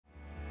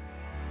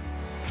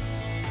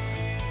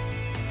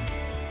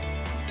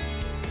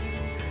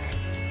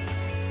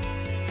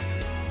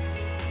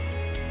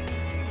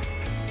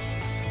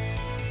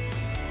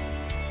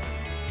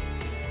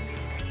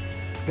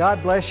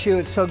God bless you.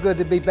 It's so good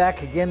to be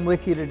back again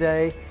with you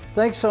today.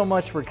 Thanks so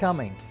much for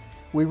coming.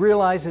 We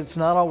realize it's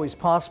not always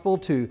possible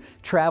to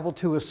travel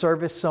to a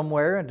service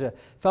somewhere and to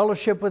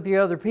fellowship with the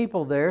other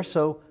people there,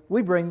 so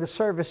we bring the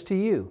service to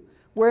you,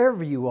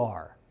 wherever you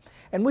are.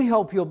 And we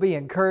hope you'll be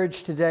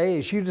encouraged today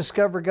as you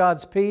discover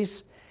God's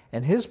peace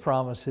and His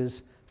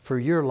promises for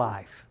your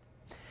life.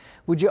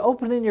 Would you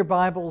open in your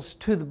Bibles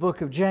to the book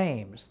of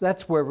James?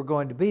 That's where we're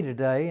going to be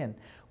today, and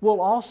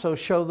we'll also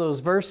show those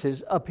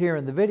verses up here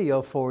in the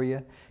video for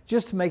you,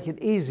 just to make it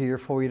easier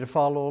for you to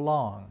follow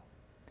along.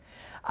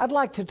 I'd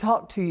like to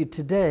talk to you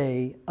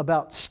today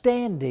about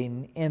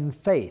standing in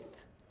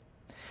faith.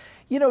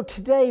 You know,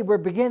 today we're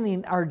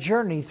beginning our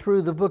journey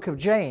through the book of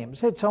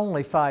James. It's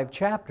only 5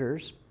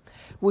 chapters.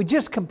 We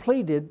just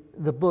completed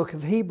the book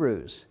of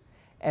Hebrews.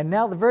 And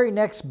now the very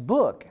next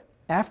book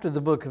after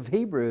the book of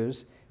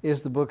Hebrews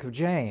is the book of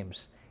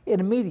James. It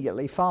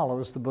immediately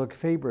follows the book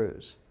of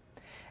Hebrews.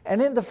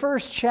 And in the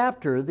first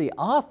chapter, the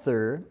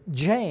author,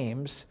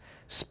 James,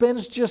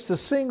 spends just a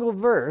single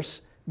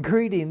verse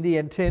greeting the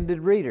intended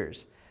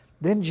readers.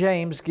 Then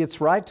James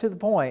gets right to the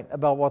point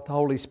about what the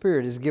Holy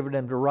Spirit has given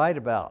him to write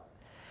about.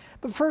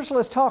 But first,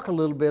 let's talk a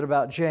little bit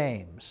about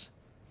James.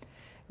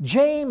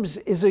 James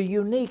is a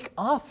unique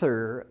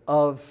author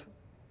of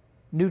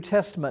New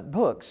Testament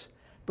books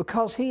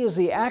because he is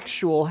the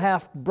actual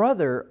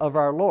half-brother of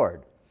our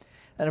Lord.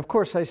 And of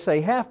course, I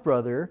say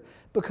half-brother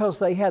because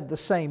they had the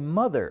same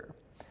mother.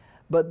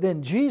 But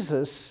then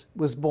Jesus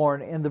was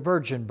born in the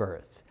virgin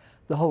birth.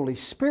 The Holy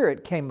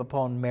Spirit came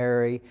upon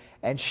Mary,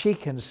 and she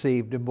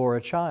conceived and bore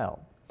a child.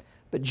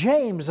 But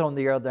James, on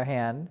the other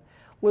hand,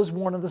 was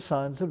one of the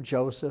sons of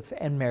Joseph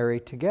and Mary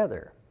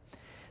together.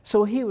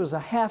 So he was a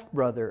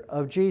half-brother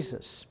of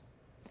Jesus.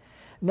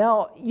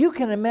 Now, you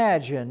can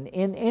imagine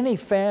in any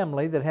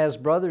family that has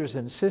brothers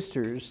and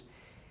sisters,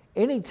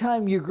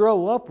 anytime you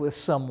grow up with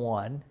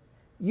someone,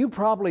 you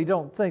probably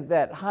don't think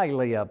that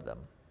highly of them.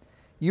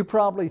 You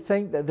probably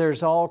think that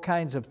there's all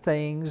kinds of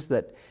things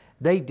that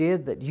they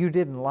did that you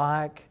didn't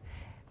like.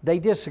 They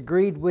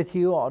disagreed with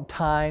you on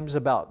times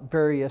about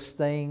various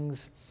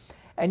things.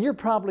 And you're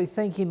probably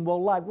thinking,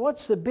 well, like,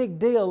 what's the big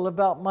deal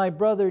about my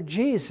brother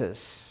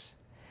Jesus?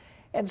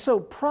 And so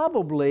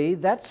probably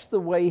that's the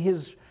way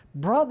his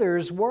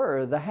brothers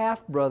were, the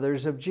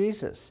half-brothers of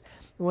Jesus.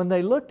 When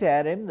they looked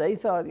at him, they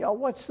thought, oh,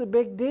 what's the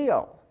big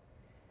deal?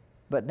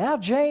 But now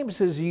James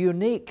is a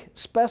unique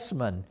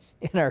specimen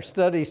in our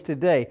studies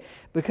today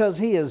because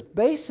he is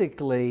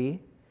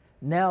basically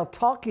now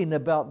talking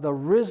about the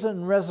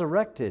risen,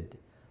 resurrected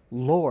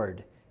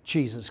Lord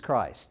Jesus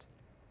Christ.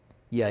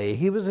 Yeah,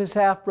 he was his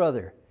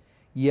half-brother.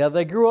 Yeah,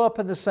 they grew up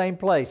in the same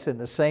place, in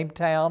the same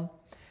town,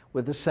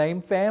 with the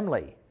same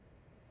family.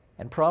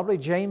 And probably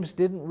James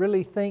didn't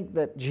really think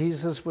that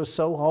Jesus was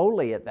so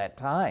holy at that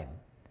time.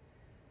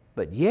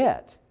 But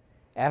yet,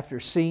 after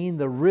seeing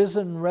the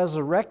risen,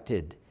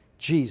 resurrected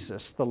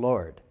Jesus the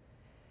Lord,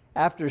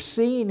 after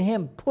seeing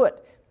Him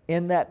put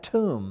in that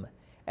tomb,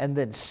 and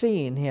then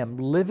seeing Him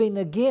living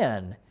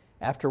again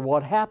after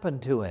what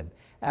happened to Him,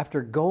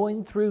 after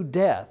going through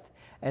death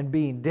and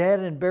being dead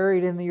and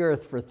buried in the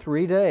earth for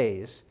 3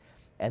 days,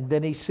 and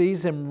then he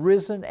sees Him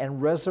risen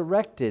and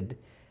resurrected,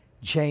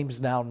 James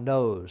now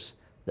knows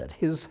that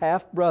his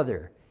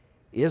half-brother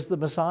is the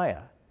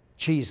Messiah,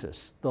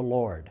 Jesus the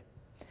Lord.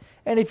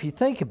 And if you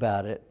think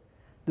about it,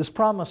 this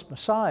promised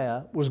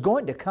Messiah was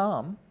going to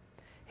come.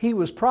 He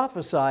was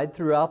prophesied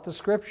throughout the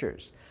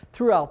Scriptures,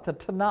 throughout the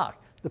Tanakh,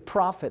 the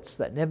prophets,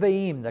 the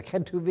Nevi'im, the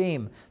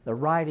Ketuvim, the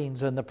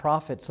writings and the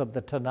prophets of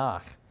the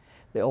Tanakh,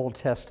 the Old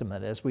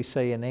Testament, as we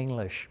say in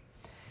English.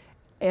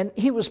 And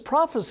he was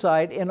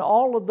prophesied in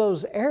all of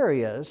those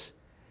areas.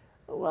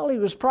 Well, he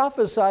was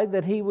prophesied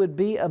that he would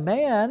be a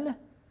man,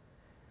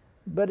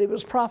 but it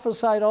was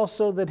prophesied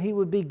also that he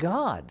would be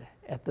God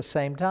at the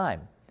same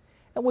time.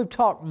 And we've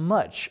talked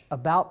much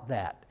about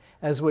that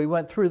as we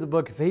went through the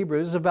book of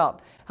Hebrews, about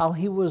how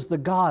he was the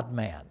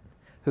God-man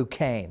who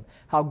came,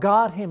 how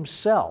God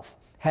Himself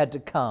had to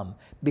come,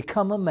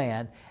 become a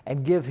man,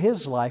 and give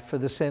His life for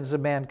the sins of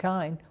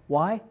mankind.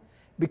 Why?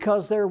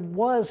 Because there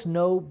was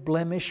no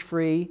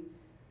blemish-free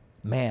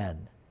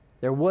man.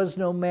 There was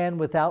no man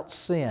without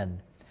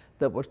sin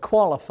that would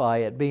qualify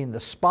at being the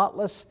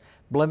spotless,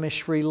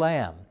 blemish-free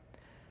lamb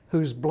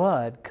whose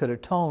blood could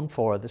atone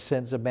for the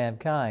sins of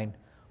mankind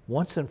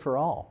once and for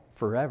all,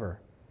 forever.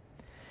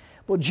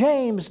 Well,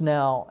 James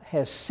now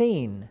has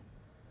seen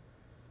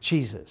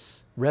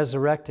Jesus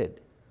resurrected,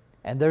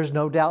 and there's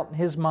no doubt in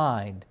his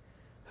mind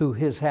who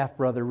his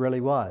half-brother really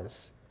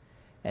was.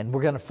 And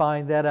we're going to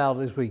find that out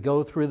as we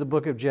go through the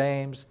book of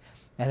James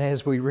and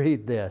as we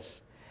read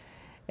this.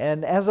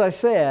 And as I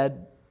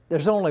said,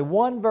 there's only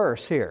one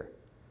verse here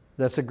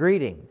that's a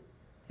greeting.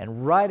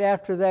 And right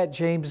after that,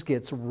 James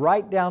gets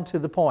right down to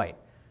the point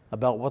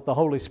about what the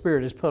Holy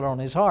Spirit has put on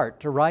his heart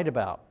to write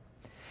about.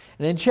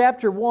 And in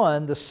chapter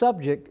 1, the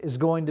subject is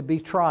going to be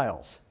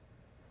trials,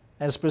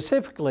 and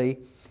specifically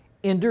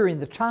enduring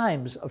the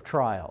times of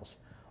trials,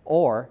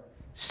 or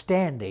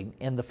standing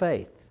in the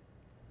faith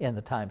in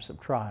the times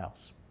of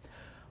trials.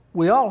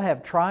 We all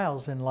have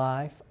trials in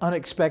life.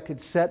 Unexpected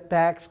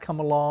setbacks come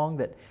along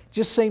that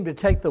just seem to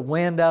take the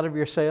wind out of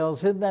your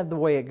sails. Isn't that the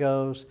way it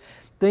goes?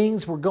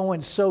 Things were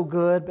going so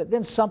good, but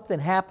then something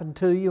happened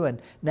to you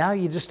and now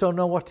you just don't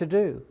know what to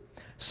do.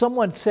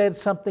 Someone said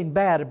something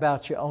bad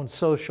about you on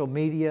social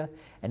media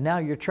and now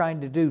you're trying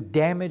to do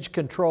damage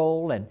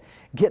control and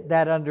get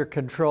that under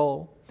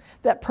control.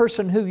 That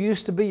person who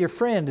used to be your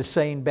friend is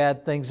saying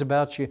bad things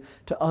about you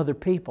to other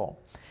people.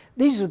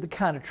 These are the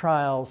kind of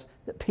trials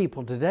that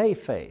people today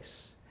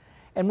face.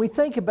 And we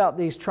think about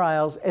these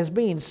trials as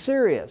being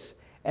serious,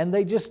 and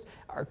they just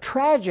are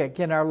tragic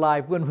in our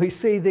life when we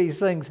see these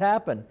things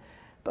happen.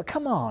 But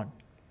come on,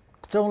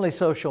 it's only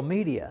social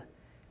media.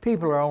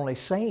 People are only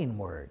saying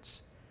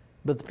words.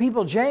 But the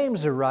people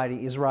James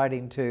is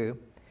writing to,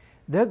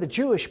 they're the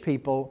Jewish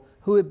people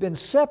who have been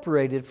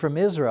separated from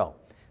Israel,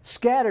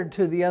 scattered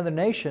to the other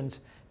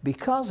nations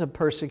because of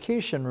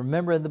persecution.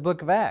 Remember in the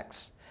book of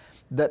Acts,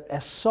 that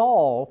as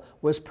Saul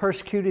was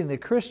persecuting the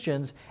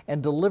Christians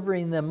and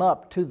delivering them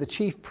up to the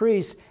chief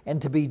priests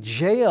and to be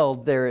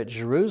jailed there at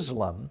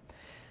Jerusalem,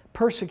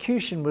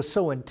 persecution was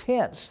so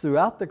intense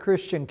throughout the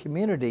Christian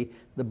community,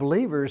 the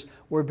believers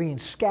were being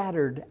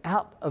scattered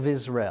out of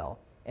Israel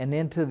and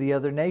into the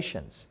other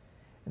nations.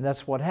 And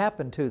that's what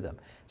happened to them.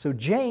 So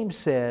James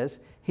says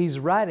he's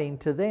writing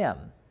to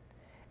them.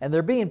 And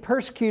they're being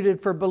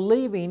persecuted for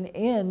believing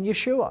in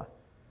Yeshua,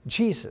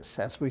 Jesus,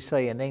 as we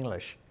say in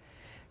English.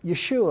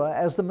 Yeshua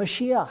as the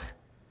Mashiach,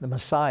 the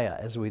Messiah,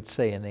 as we'd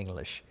say in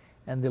English,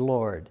 and the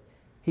Lord.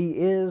 He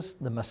is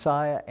the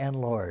Messiah and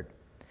Lord.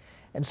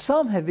 And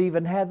some have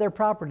even had their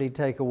property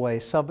taken away,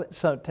 some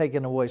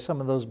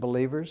of those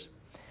believers,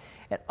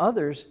 and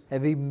others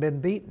have even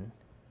been beaten.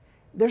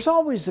 There's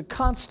always a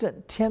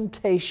constant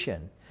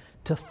temptation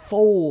to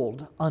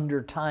fold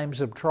under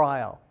times of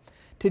trial,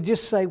 to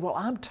just say, well,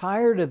 I'm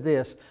tired of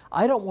this.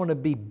 I don't want to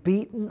be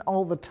beaten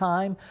all the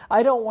time.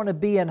 I don't want to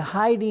be in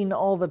hiding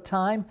all the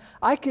time.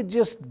 I could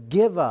just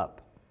give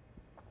up.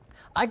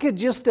 I could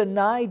just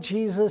deny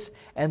Jesus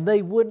and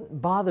they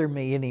wouldn't bother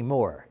me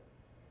anymore.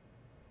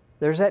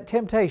 There's that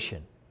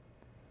temptation.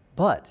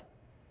 But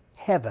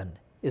heaven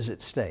is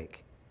at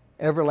stake.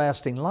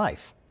 Everlasting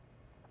life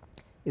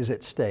is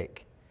at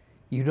stake.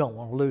 You don't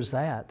want to lose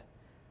that.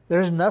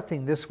 There's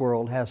nothing this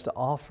world has to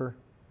offer.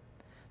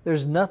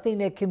 There's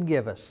nothing it can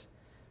give us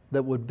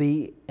that would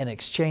be an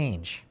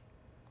exchange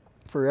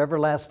for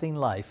everlasting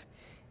life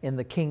in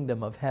the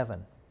kingdom of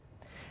heaven.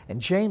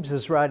 And James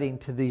is writing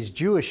to these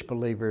Jewish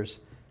believers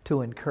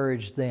to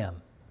encourage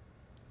them.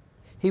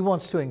 He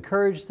wants to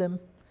encourage them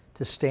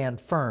to stand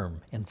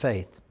firm in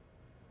faith.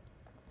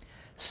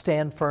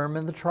 Stand firm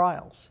in the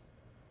trials.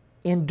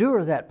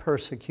 Endure that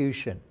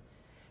persecution.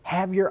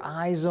 Have your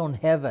eyes on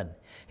heaven.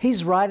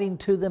 He's writing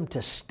to them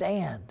to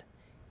stand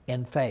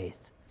in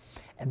faith.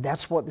 And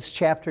that's what this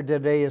chapter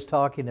today is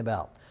talking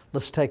about.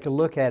 Let's take a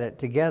look at it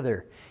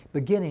together,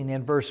 beginning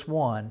in verse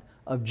 1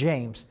 of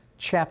James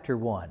chapter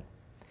 1.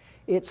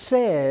 It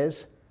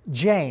says,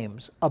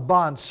 James, a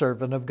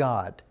bondservant of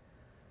God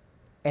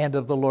and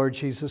of the Lord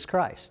Jesus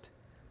Christ,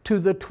 to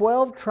the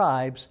 12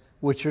 tribes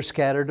which are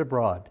scattered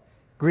abroad,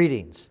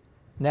 greetings.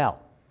 Now,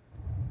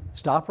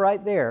 stop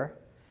right there,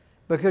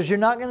 because you're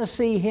not going to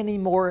see any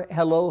more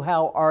hello,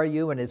 how are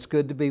you, and it's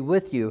good to be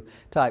with you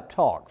type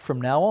talk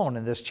from now on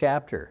in this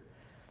chapter.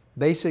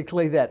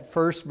 Basically, that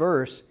first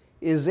verse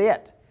is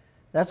it.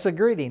 That's a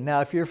greeting. Now,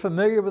 if you're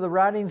familiar with the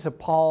writings of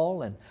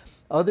Paul and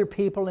other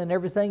people and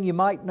everything, you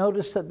might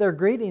notice that their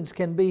greetings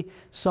can be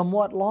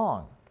somewhat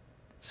long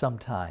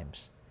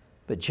sometimes.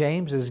 But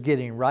James is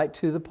getting right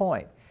to the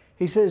point.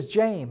 He says,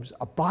 James,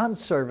 a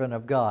bondservant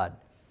of God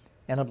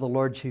and of the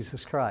Lord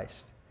Jesus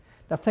Christ.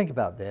 Now think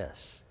about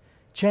this.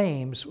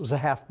 James was a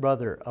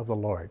half-brother of the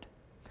Lord.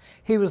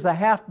 He was the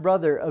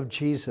half-brother of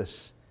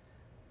Jesus,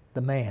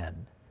 the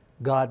man.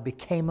 God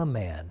became a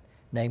man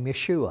named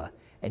Yeshua,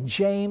 and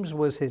James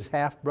was his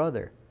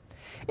half-brother.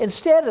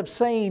 Instead of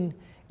saying,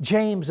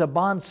 James, a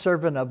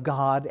bondservant of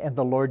God and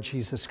the Lord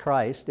Jesus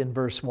Christ, in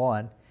verse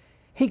 1,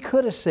 he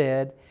could have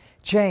said,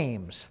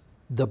 James,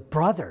 the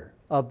brother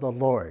of the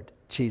Lord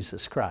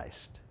Jesus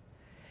Christ,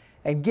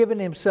 and given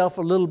himself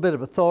a little bit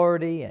of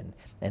authority and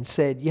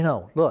said,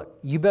 look,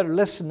 you better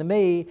listen to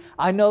me.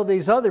 I know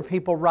these other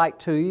people write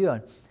to you,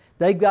 and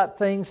they've got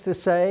things to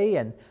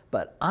say,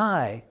 but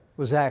I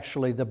was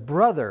actually the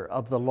brother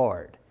of the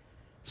Lord.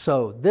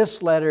 So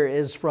this letter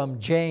is from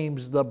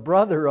James, the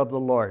brother of the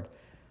Lord.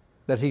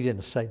 But he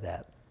didn't say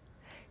that.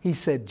 He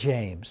said,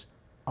 James,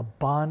 a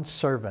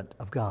bondservant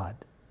of God.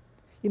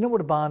 You know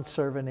what a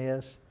bondservant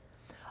is?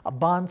 A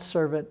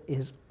bondservant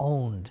is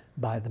owned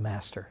by the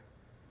master.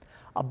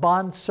 A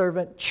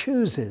bondservant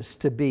chooses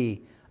to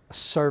be a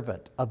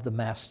servant of the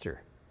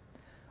master,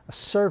 a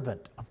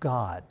servant of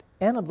God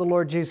and of the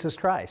Lord Jesus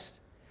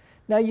Christ.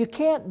 Now, you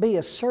can't be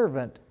a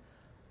servant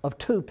of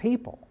two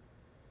people.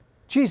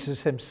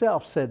 Jesus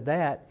himself said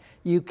that.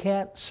 You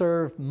can't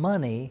serve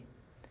money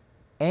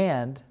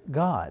and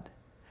God.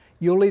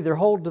 You'll either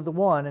hold to the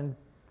one and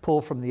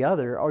pull from the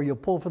other, or you'll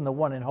pull from the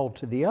one and hold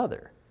to the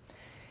other.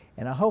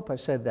 And I hope I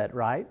said that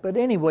right. But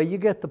anyway, you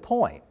get the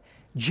point.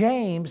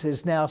 James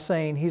is now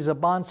saying he's a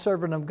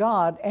bondservant of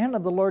God and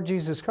of the Lord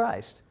Jesus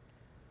Christ.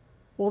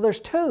 Well, there's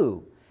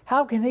two.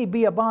 How can he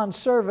be a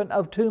bondservant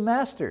of two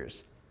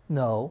masters?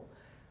 No,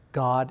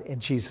 God and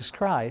Jesus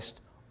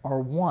Christ are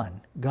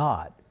one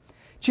God.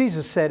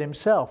 Jesus said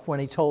himself when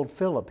he told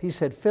Philip, he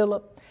said,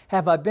 "Philip,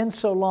 have I been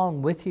so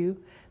long with you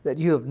that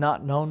you have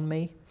not known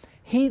me?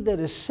 He that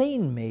has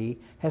seen me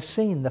has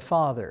seen the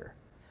Father.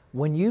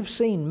 When you've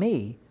seen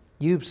me,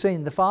 you've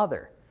seen the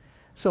Father."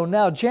 So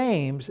now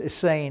James is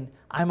saying,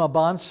 I'm a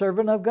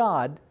bondservant of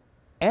God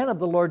and of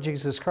the Lord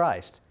Jesus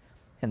Christ.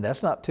 And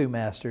that's not two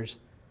masters,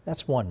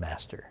 that's one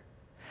master.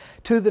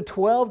 To the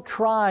 12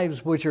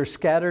 tribes which are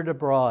scattered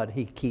abroad,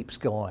 he keeps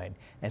going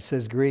and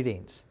says,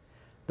 greetings.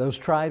 Those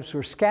tribes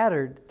were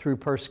scattered through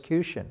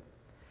persecution.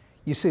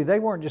 You see, they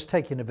weren't just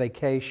taking a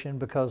vacation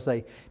because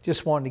they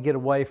just wanted to get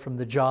away from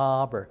the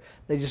job, or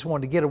they just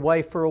wanted to get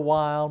away for a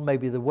while.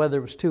 Maybe the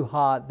weather was too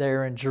hot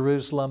there in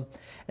Jerusalem,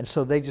 and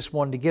so they just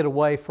wanted to get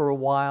away for a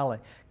while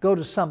and go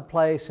to some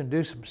place and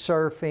do some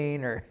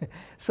surfing or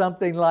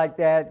something like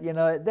that. You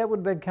know, that would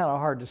have been kind of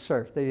hard to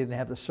surf. They didn't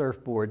have the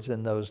surfboards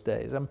in those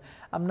days.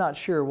 I'm not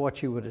sure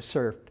what you would have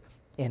surfed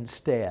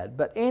instead.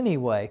 But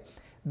anyway,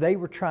 they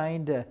weren't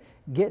trying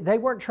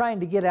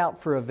to get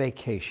out for a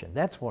vacation.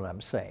 That's what I'm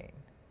saying.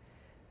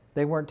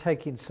 They weren't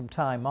taking some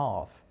time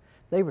off.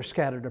 They were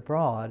scattered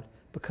abroad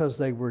because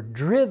they were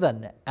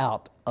driven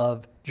out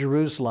of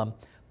Jerusalem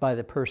by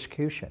the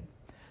persecution.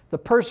 The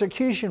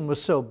persecution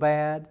was so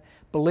bad,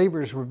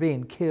 believers were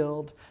being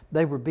killed,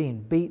 they were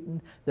being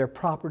beaten, their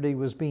property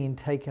was being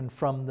taken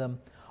from them.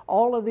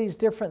 All of these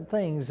different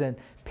things, and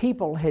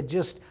people had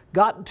just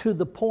gotten to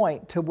the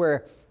point to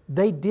where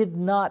they did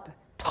not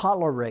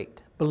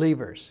tolerate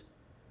believers.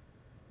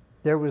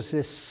 There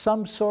was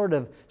some sort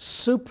of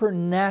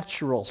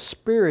supernatural,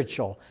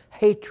 spiritual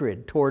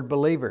hatred toward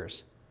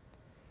believers.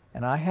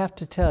 And I have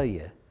to tell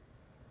you,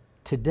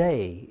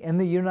 today in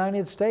the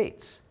United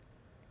States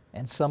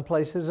and some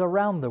places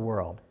around the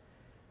world,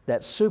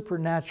 that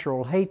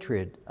supernatural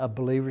hatred of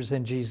believers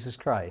in Jesus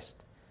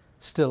Christ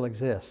still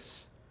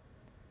exists.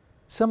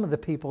 Some of the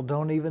people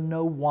don't even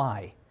know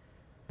why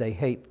they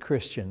hate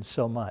Christians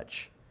so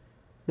much.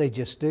 They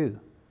just do.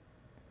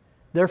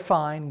 They're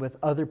fine with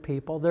other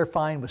people. They're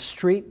fine with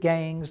street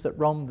gangs that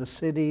roam the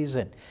cities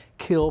and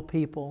kill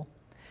people.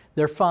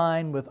 They're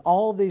fine with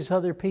all these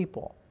other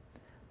people.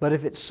 But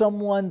if it's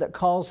someone that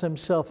calls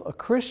himself a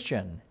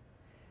Christian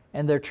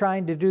and they're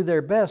trying to do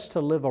their best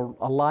to live a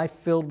life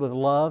filled with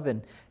love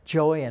and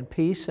joy and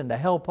peace and to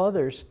help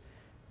others,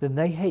 then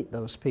they hate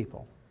those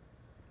people.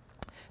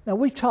 Now,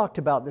 we've talked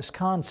about this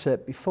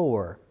concept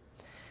before.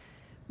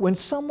 When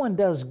someone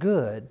does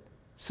good,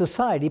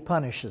 society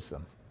punishes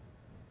them.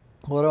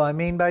 What do I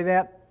mean by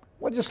that?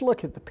 Well, just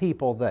look at the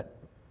people that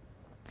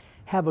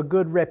have a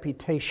good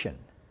reputation.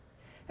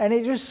 And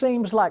it just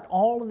seems like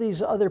all of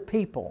these other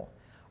people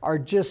are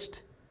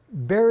just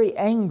very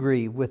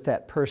angry with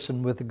that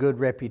person with a good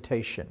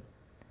reputation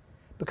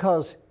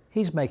because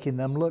he's making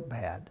them look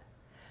bad.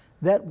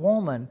 That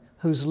woman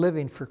who's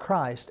living for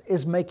Christ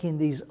is making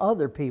these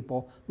other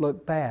people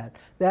look bad.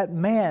 That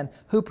man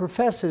who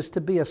professes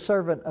to be a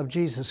servant of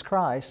Jesus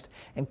Christ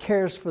and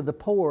cares for the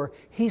poor,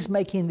 he's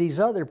making these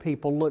other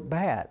people look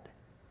bad.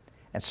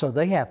 And so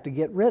they have to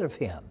get rid of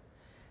him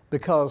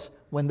because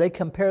when they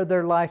compare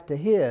their life to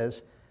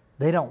his,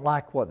 they don't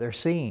like what they're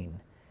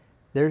seeing.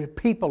 Their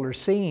people are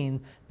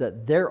seeing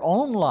that their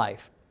own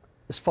life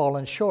is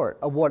falling short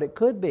of what it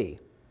could be.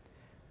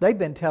 They've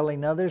been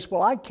telling others,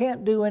 well, I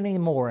can't do any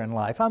more in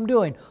life. I'm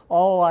doing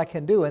all I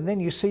can do. And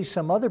then you see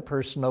some other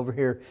person over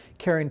here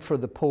caring for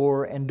the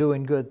poor and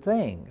doing good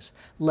things,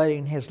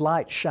 letting his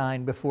light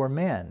shine before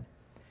men.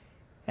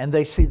 And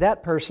they see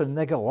that person and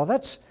they go,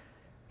 well,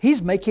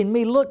 he's making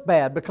me look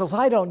bad because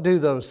I don't do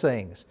those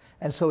things.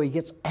 And so he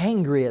gets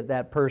angry at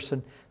that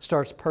person,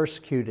 starts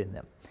persecuting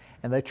them.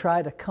 And they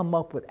try to come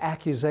up with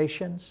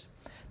accusations.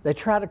 They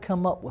try to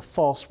come up with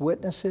false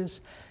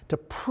witnesses to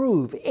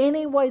prove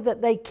any way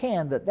that they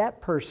can that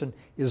that person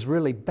is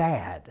really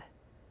bad.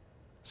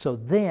 So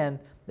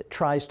then it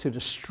tries to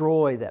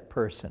destroy that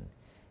person.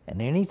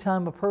 And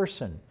anytime a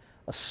person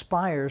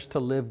aspires to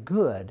live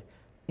good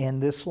in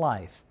this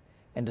life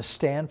and to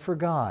stand for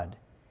God,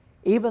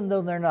 even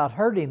though they're not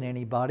hurting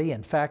anybody,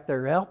 in fact,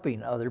 they're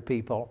helping other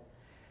people,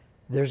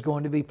 there's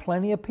going to be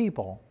plenty of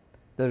people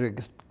that are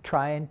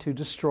trying to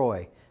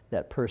destroy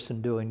that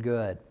person doing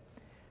good.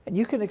 And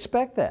you can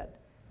expect that.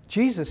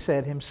 Jesus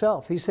said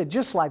himself, he said,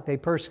 just like they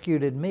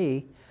persecuted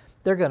me,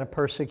 they're going to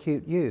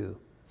persecute you.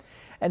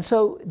 And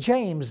so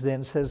James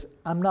then says,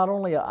 I'm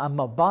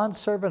a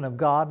bondservant of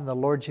God and the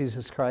Lord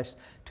Jesus Christ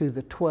to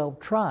the 12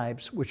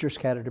 tribes which are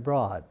scattered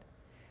abroad.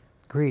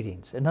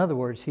 Greetings. In other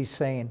words, he's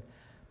saying,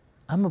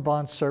 I'm a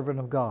bondservant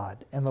of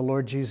God and the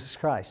Lord Jesus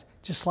Christ,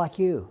 just like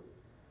you.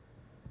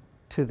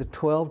 To the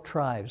 12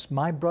 tribes,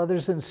 my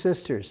brothers and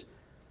sisters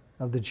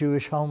of the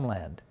Jewish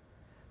homeland,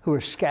 who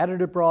are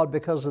scattered abroad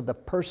because of the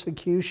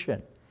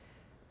persecution,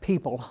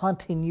 people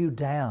hunting you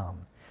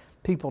down,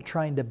 people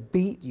trying to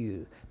beat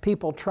you,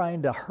 people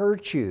trying to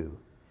hurt you.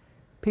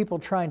 people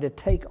trying to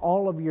take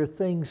all of your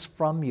things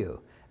from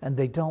you, and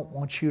they don't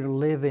want you to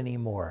live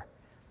anymore.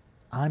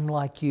 I'm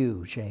like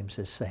you, James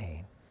is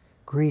saying.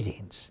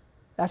 Greetings.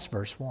 That's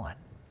verse 1.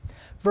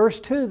 Verse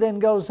 2 then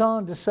goes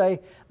on to say,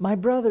 my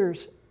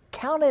brothers,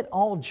 count it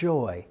all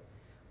joy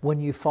when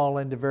you fall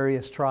into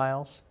various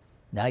trials.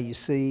 Now you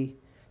see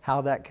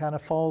how that kind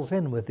of falls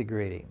in with the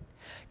greeting.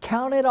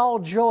 Count it all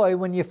joy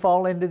when you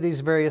fall into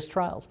these various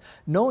trials,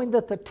 knowing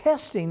that the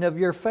testing of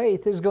your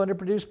faith is going to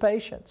produce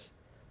patience.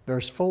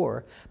 Verse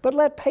 4, but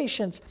let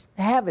patience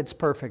have its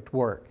perfect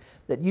work,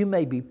 that you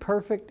may be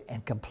perfect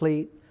and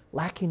complete,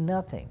 lacking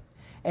nothing.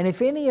 And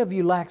if any of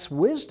you lacks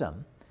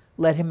wisdom,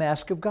 let him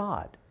ask of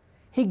God.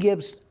 He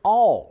gives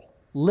all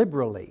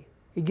liberally.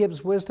 He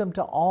gives wisdom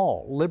to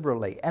all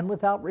liberally and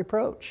without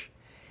reproach.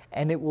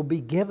 And it will be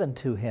given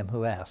to him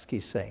who asks,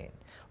 he's saying.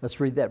 Let's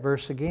read that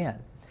verse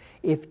again.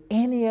 If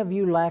any of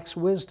you lacks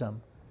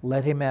wisdom,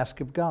 let him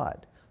ask of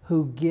God,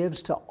 who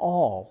gives to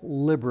all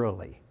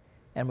liberally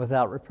and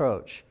without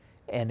reproach,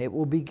 and it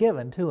will be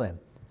given to him.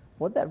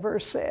 What that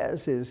verse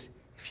says is,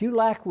 if you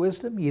lack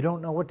wisdom, you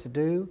don't know what to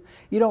do,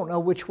 you don't know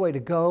which way to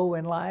go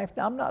in life.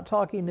 Now, I'm not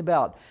talking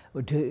about,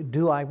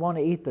 do I want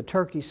to eat the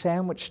turkey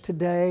sandwich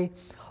today,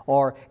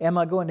 or am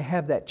I going to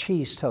have that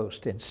cheese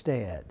toast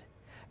instead?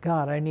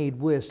 God, I need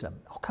wisdom.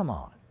 Oh, come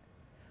on.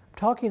 I'm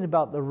talking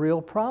about the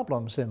real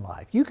problems in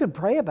life. You can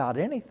pray about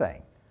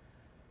anything,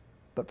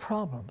 but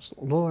problems,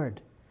 Lord,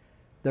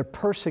 they're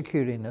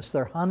persecuting us,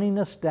 they're hunting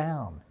us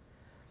down.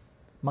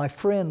 My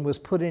friend was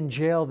put in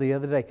jail the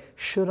other day.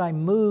 Should I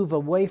move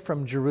away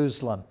from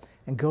Jerusalem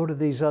and go to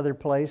these other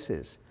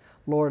places?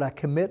 Lord, I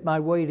commit my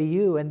way to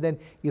you. And then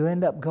you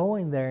end up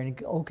going there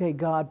and, okay,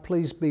 God,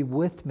 please be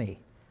with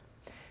me.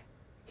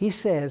 He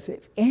says,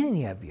 if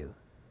any of you,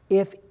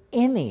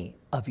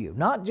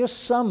 not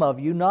just some of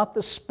you, not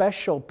the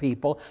special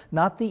people,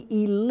 not the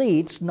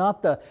elites,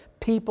 not the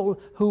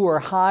people who are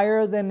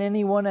higher than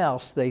anyone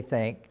else, they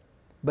think,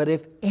 but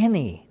if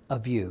any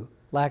of you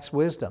lacks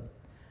wisdom,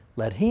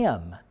 let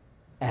him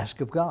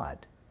ask of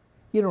God.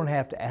 You don't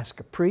have to ask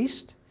a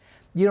priest.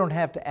 You don't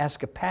have to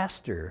ask a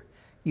pastor.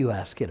 You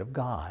ask it of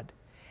God.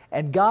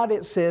 And God,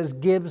 it says,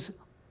 gives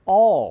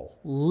all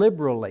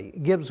liberally,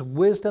 gives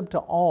wisdom to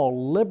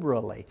all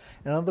liberally.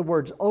 In other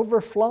words,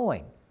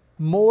 overflowing,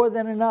 more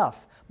than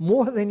enough,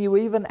 more than you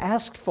even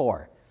asked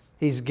for.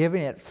 He's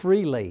giving it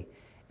freely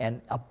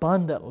and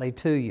abundantly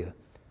to you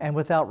and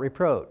without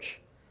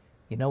reproach.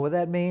 You know what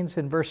that means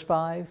in verse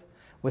 5?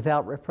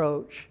 Without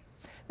reproach.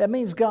 That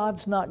means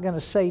God's not going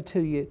to say to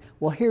you,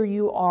 well, here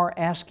you are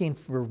asking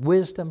for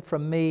wisdom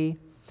from me,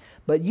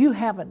 but you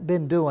haven't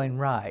been doing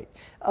right.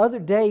 Other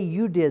day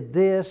you did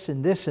this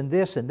and this and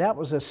this, and that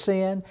was a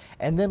sin.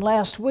 And then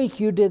last week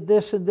you did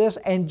this and this,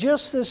 and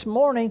just this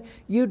morning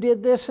you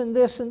did this and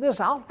this and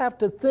this. I'll have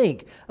to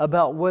think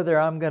about whether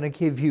I'm going to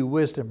give you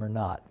wisdom or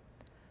not.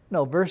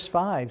 No, verse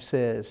 5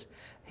 says,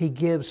 He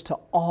gives to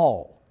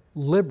all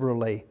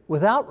liberally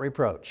without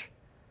reproach.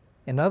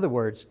 In other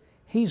words,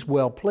 He's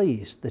well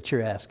pleased that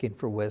you're asking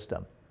for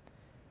wisdom.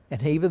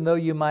 And even though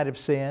you might have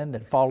sinned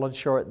and fallen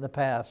short in the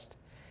past,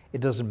 it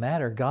doesn't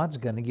matter. God's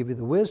going to give you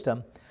the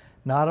wisdom,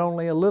 not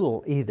only a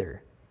little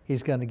either.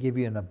 He's going to give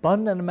you an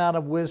abundant amount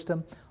of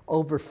wisdom,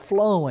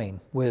 overflowing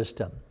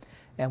wisdom,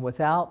 and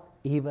without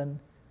even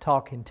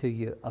talking to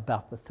you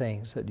about the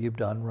things that you've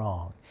done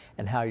wrong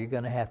and how you're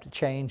going to have to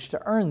change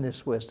to earn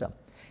this wisdom.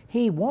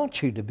 He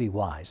wants you to be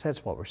wise.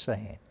 That's what we're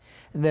saying.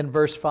 And then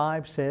verse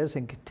 5 says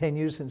and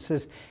continues and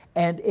says,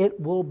 and it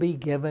will be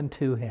given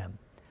to him.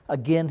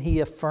 Again,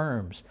 he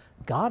affirms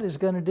God is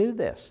going to do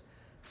this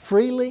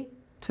freely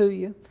to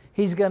you.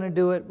 He's going to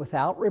do it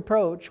without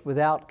reproach,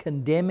 without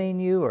condemning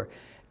you or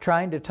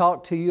trying to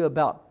talk to you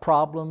about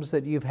problems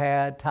that you've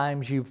had,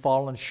 times you've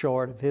fallen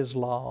short of His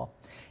law.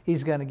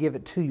 He's going to give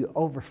it to you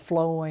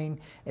overflowing.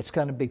 It's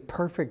going to be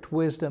perfect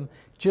wisdom,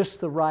 just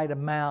the right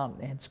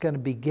amount. And it's going to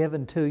be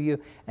given to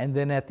you. And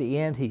then at the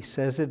end, He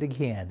says it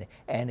again,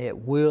 and it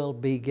will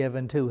be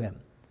given to him.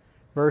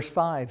 Verse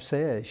 5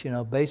 says,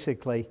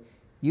 basically,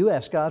 you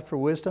ask God for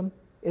wisdom,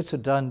 it's a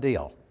done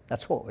deal.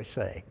 That's what we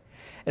say.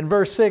 In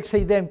verse 6,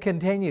 he then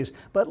continues,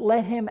 but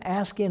let him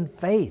ask in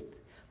faith,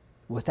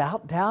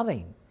 without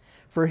doubting.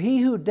 For he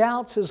who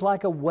doubts is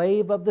like a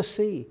wave of the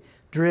sea,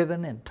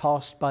 driven and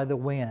tossed by the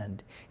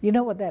wind. You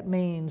know what that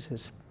means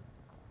is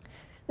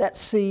that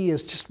sea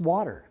is just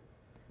water.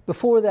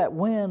 Before that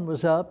wind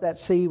was up, that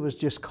sea was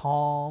just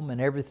calm and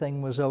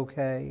everything was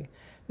okay.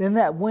 Then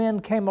that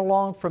wind came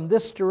along from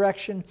this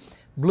direction,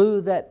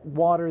 blew that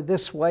water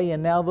this way,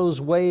 and now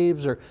those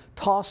waves are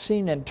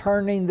tossing and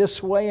turning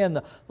this way, and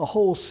the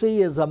whole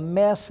sea is a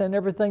mess and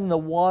everything. The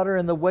water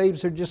and the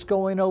waves are just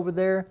going over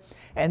there.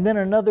 And then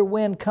another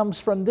wind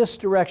comes from this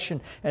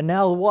direction, and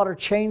now the water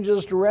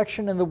changes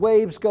direction and the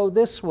waves go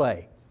this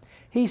way.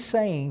 He's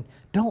saying,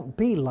 don't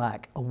be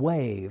like a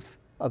wave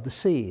of the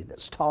sea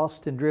that's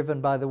tossed and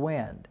driven by the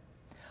wind.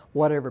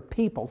 Whatever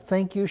people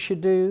think you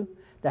should do,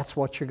 that's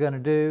what you're going to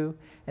do.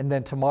 And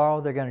then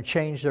tomorrow they're going to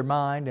change their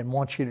mind and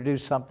want you to do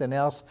something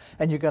else.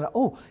 And you're going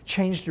to,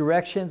 change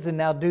directions and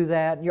now do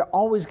that. And you're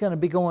always going to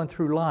be going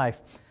through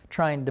life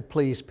trying to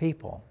please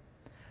people.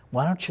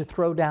 Why don't you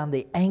throw down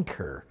the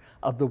anchor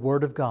of the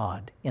Word of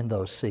God in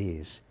those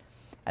seas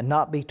and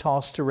not be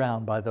tossed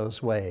around by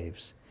those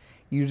waves?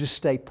 You just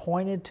stay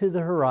pointed to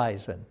the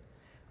horizon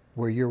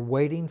where you're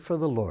waiting for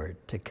the Lord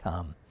to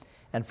come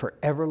and for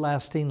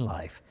everlasting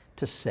life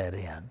to set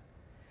in.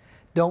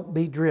 Don't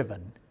be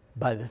driven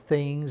by the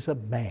things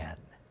of man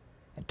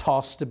and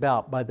tossed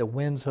about by the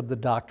winds of the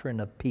doctrine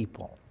of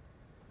people.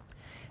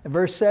 And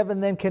verse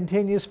 7 then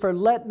continues, for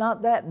let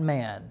not that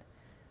man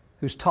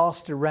who's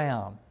tossed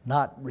around,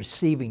 not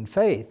receiving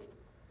faith,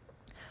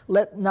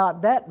 let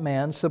not that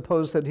man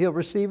suppose that he'll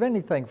receive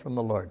anything from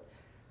the Lord.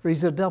 For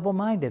he's a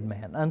double-minded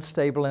man,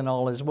 unstable in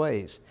all his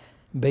ways.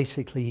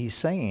 Basically, he's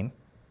saying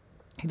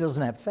he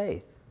doesn't have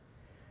faith.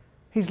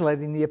 He's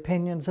letting the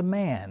opinions of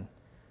man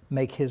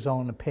make his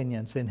own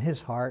opinions in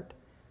his heart.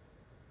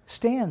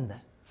 Stand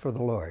for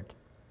the Lord.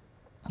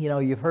 You know,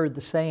 you've heard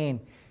the saying,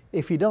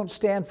 if you don't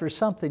stand for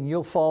something,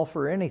 you'll fall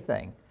for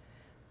anything.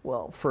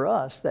 Well, for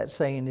us, that's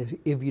saying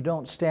if you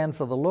don't stand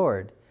for the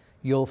Lord,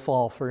 you'll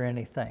fall for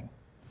anything.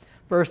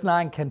 Verse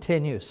 9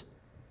 continues,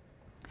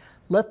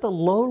 let the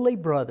lowly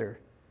brother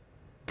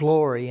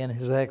glory in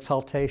his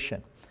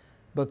exaltation,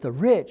 but the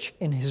rich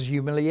in his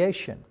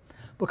humiliation.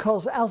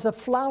 Because as a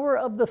flower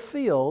of the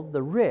field,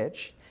 the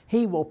rich,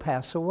 he will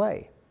pass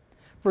away.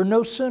 For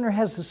no sooner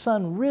has the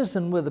sun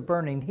risen with a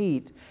burning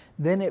heat,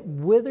 than it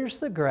withers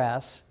the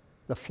grass,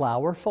 the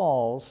flower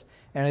falls,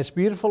 and its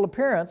beautiful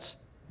appearance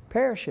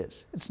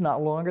perishes. It's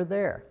not longer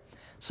there.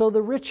 So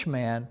the rich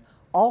man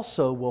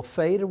also will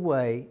fade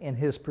away in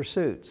his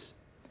pursuits.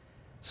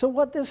 So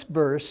what this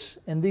verse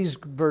and these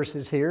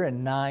verses here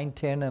in 9,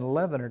 10, and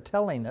 11 are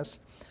telling us,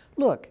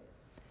 look,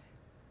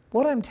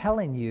 what I'm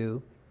telling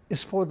you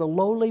is for the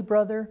lowly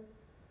brother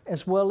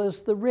as well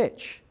as the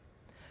rich.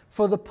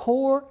 For the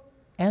poor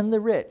and the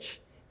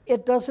rich,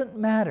 it doesn't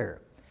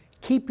matter.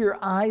 Keep your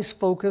eyes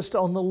focused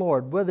on the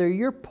Lord, whether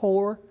you're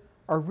poor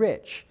or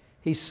rich.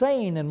 He's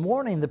saying and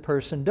warning the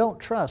person, don't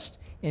trust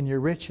in your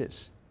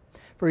riches.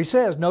 For he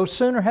says, no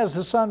sooner has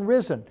the sun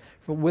risen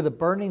with a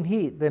burning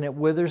heat than it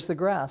withers the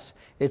grass.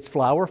 Its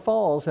flower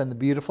falls and the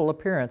beautiful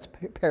appearance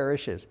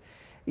perishes.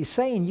 He's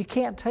saying you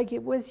can't take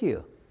it with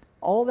you.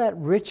 All that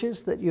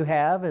riches that you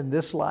have in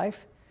this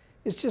life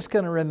is just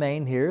going to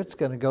remain here. It's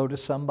going to go to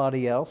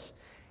somebody else.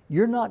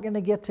 You're not going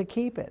to get to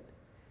keep it.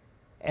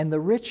 And the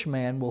rich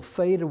man will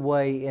fade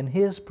away in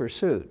his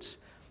pursuits.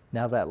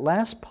 Now that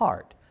last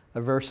part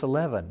of verse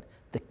 11,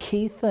 the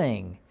key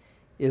thing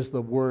is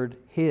the word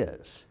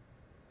his.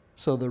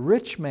 So the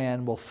rich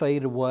man will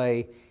fade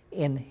away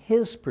in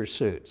his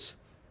pursuits.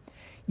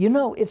 You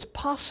know, it's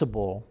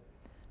possible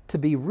to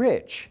be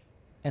rich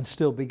and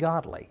still be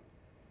godly.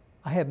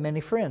 I have many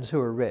friends who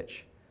are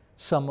rich.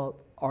 Some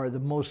are the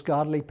most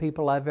godly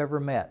people I've ever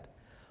met.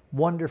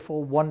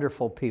 Wonderful,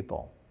 wonderful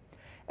people.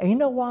 And you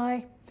know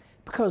why?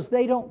 Because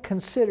they don't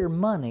consider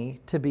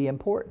money to be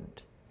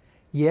important.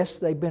 Yes,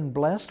 they've been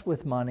blessed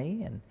with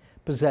money and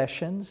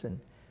possessions,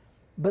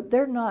 but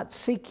they're not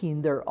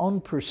seeking their own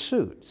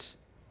pursuits.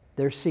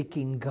 They're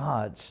seeking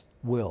God's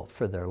will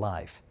for their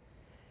life.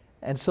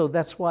 And so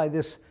that's why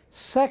this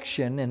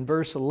section in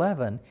verse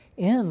 11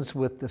 ends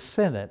with the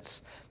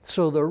sentence,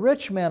 so the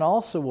rich man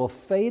also will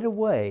fade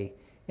away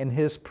in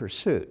his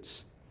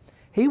pursuits.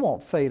 He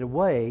won't fade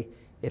away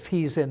if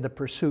he's in the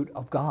pursuit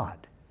of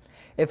God.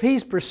 If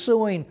he's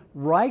pursuing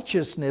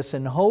righteousness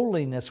and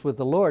holiness with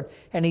the Lord,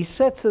 and he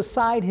sets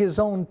aside his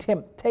own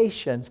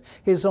temptations,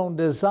 his own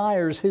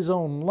desires, his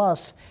own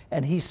lusts,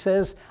 and he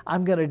says,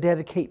 I'm going to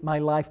dedicate my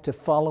life to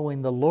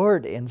following the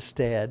Lord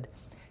instead,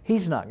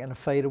 he's not going to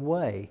fade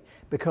away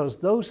because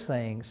those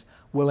things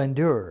will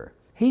endure.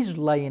 He's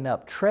laying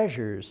up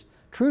treasures,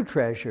 true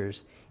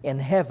treasures, in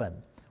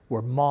heaven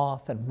where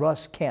moth and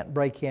rust can't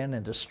break in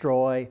and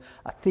destroy,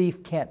 a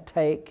thief can't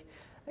take.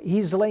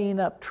 He's laying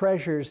up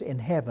treasures in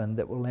heaven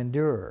that will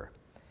endure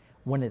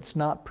when it's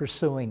not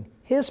pursuing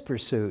his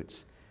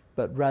pursuits,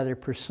 but rather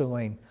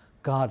pursuing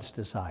God's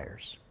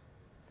desires.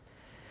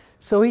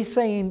 So he's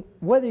saying,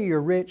 whether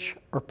you're rich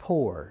or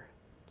poor,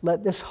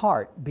 let this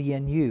heart be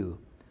in you.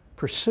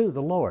 Pursue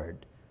the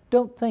Lord.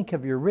 Don't think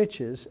of your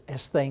riches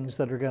as things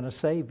that are going to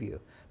save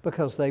you,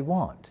 because they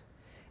won't.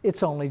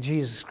 It's only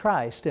Jesus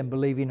Christ and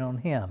believing on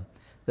Him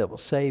that will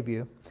save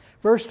you.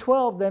 Verse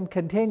 12 then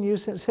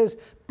continues and says,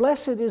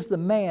 blessed is the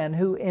man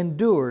who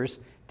endures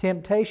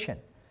temptation.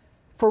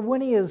 For when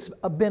he has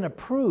been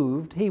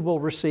approved, he will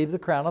receive the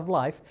crown of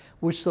life,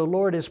 which the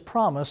Lord has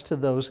promised to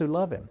those who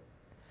love Him.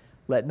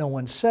 Let no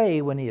one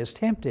say when he is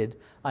tempted,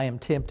 I am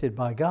tempted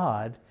by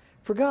God.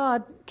 For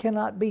God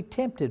cannot be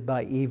tempted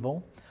by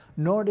evil,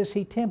 nor does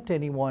He tempt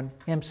anyone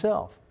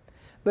Himself.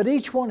 But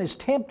each one is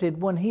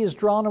tempted when he is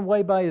drawn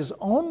away by his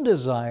own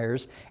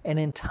desires and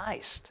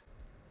enticed.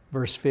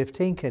 Verse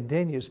 15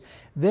 continues,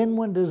 then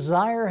when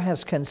desire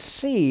has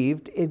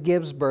conceived, it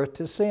gives birth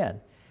to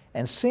sin.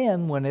 And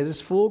sin, when it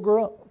is full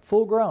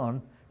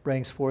grown,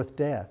 brings forth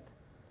death.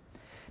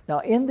 Now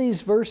in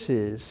these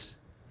verses,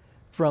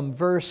 from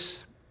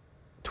verse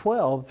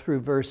 12 through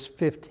verse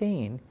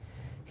 15,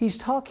 he's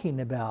talking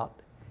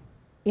about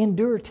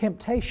endure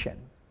temptation.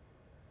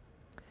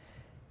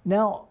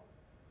 Now,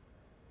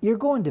 you're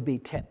going to be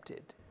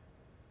tempted.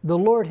 The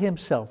Lord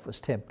Himself was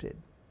tempted.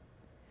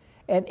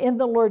 And in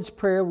the Lord's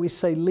Prayer, we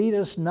say, lead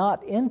us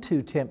not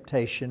into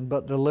temptation,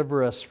 but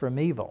deliver us from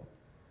evil.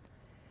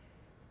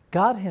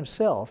 God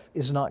Himself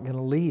is not going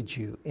to lead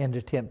you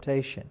into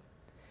temptation.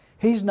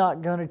 He's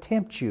not going to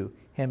tempt you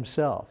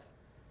Himself.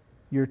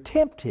 You're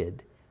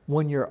tempted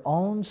when your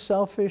own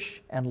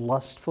selfish and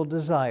lustful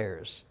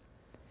desires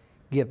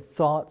give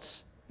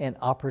thoughts and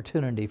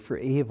opportunity for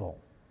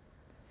evil.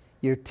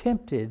 You're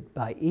tempted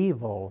by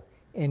evil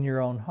in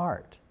your own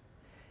heart.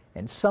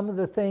 And some of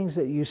the things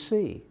that you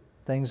see,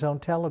 things on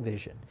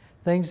television,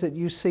 things that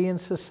you see in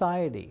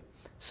society,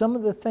 some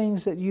of the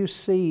things that you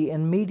see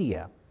in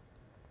media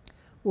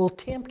will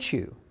tempt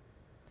you.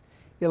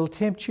 It'll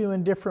tempt you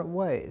in different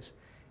ways.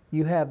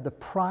 You have the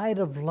pride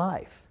of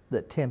life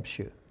that tempts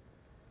you.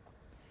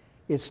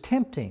 It's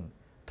tempting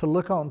to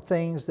look on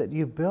things that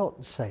you've built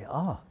and say,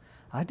 oh,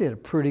 I did a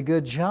pretty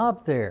good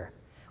job there.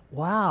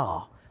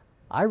 Wow,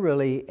 I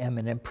really am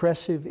an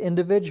impressive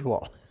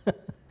individual.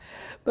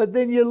 But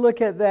then you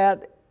look at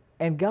that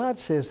and God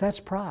says, that's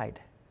pride.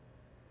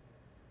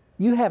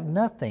 You have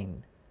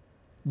nothing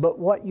but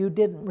what you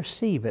didn't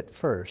receive at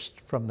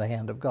first from the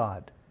hand of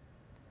God.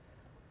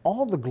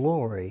 All the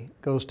glory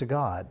goes to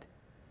God.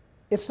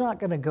 It's not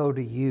going to go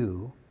to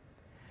you.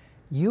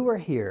 You are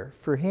here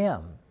for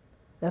Him.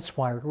 That's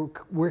why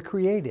we're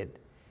created,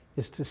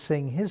 is to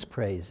sing His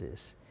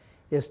praises,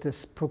 is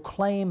to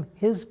proclaim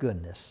His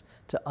goodness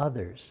to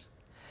others.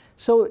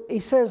 So He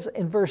says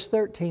in verse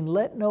 13,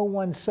 let no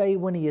one say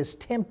when he is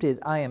tempted,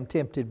 I am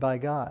tempted by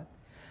God.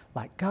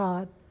 Like,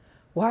 God,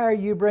 why are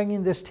you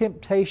bringing this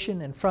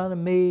temptation in front of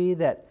me,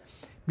 that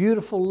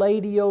beautiful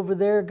lady over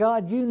there?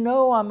 God, you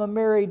know I'm a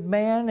married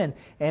man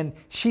and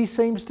she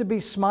seems to be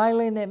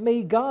smiling at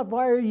me. God,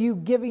 why are you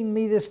giving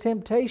me this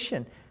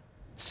temptation?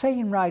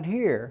 Saying right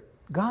here,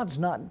 God's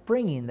not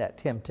bringing that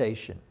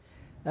temptation.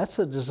 That's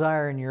a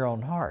desire in your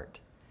own heart.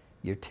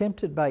 You're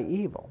tempted by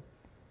evil.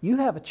 You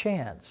have a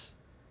chance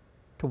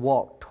to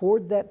walk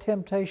toward that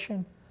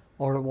temptation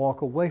or to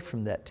walk away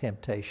from that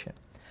temptation.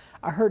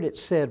 I heard it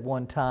said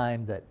one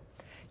time that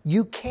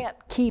you can't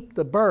keep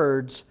the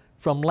birds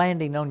from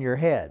landing on your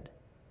head,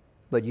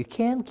 but you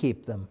can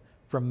keep them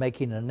from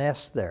making a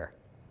nest there.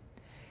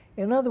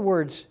 In other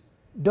words,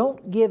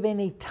 don't give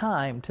any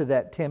time to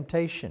that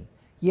temptation.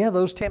 Yeah,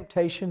 those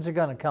temptations are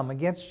going to come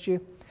against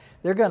you.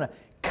 They're going to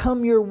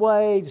come your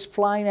way, just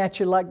flying at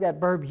you like that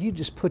bird. You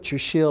just put your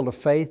shield of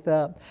faith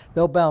up.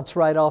 They'll bounce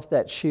right off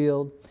that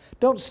shield.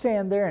 Don't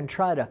stand there and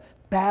try to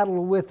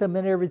battle with them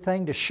and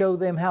everything to show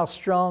them how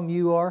strong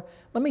you are.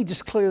 Let me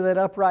just clear that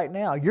up right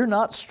now. You're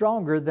not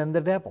stronger than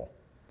the devil.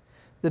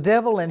 The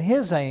devil and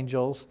his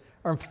angels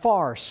are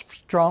far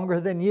stronger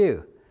than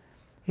you.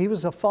 He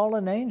was a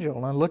fallen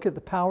angel, and look at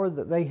the power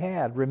that they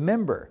had.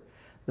 Remember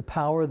the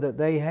power that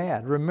they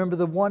had. Remember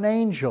the one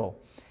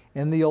angel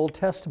in the Old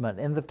Testament,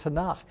 in the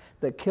Tanakh,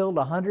 that killed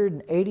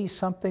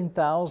 180-something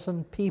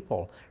thousand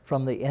people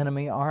from the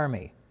enemy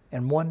army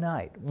in one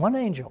night. One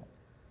angel.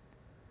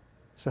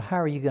 So how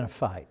are you going to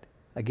fight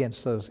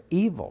against those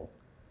evil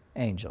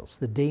angels,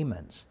 the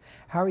demons?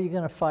 How are you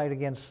going to fight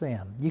against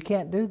them? You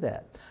can't do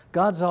that.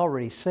 God's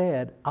already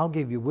said, I'll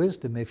give you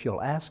wisdom if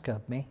you'll ask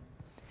of me.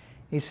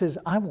 He says,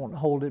 I won't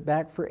hold it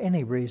back for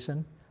any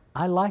reason.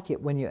 I like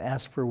it when you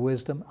ask for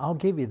wisdom. I'll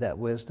give you that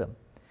wisdom.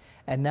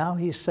 And now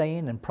He's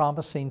saying and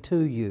promising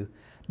to you,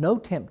 no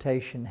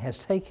temptation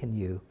has taken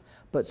you,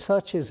 but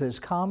such as is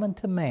common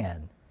to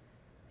man.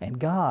 And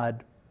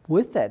God,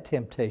 with that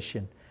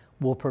temptation,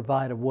 will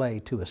provide a way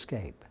to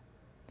escape.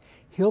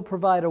 He'll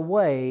provide a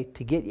way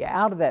to get you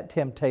out of that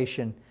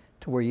temptation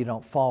to where you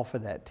don't fall for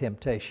that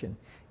temptation.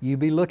 You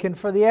be looking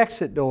for the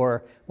exit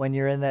door when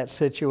you're in that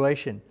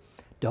situation.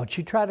 Don't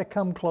you try to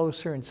come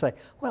closer and say,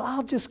 well,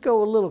 I'll just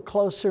go a little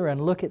closer and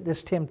look at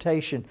this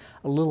temptation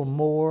a little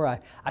more. I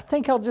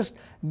think I'll just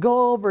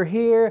go over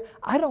here.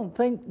 I don't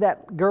think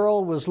that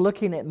girl was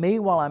looking at me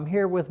while I'm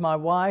here with my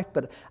wife,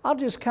 but I'll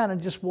just kind of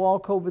just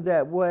walk over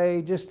that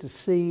way just to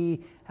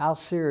see how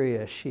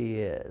serious she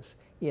is.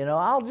 You know,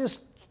 I'll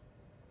just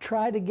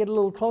try to get a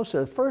little closer.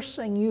 The first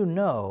thing you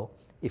know,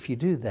 if you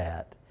do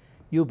that,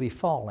 you'll be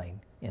falling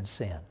in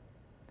sin.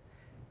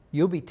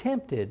 You'll be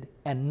tempted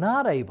and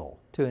not able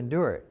to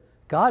endure it.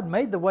 God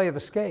made the way of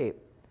escape,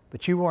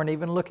 but you weren't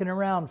even looking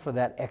around for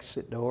that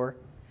exit door.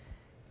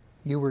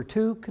 You were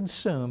too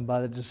consumed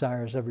by the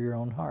desires of your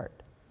own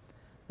heart.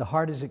 The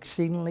heart is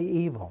exceedingly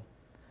evil.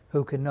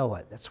 Who can know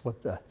it? That's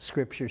what the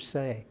Scriptures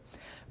say.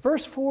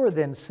 Verse 4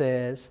 then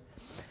says,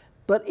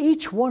 but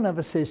each one of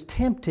us is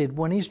tempted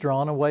when he's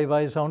drawn away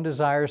by his own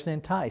desires and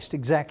enticed.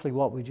 Exactly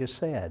what we just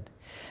said.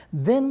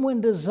 Then when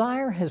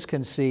desire has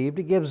conceived,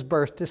 it gives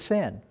birth to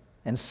sin.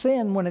 And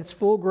sin, when it's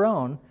full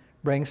grown,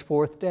 brings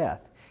forth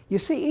death. You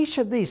see, each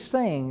of these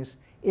things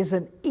is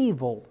an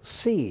evil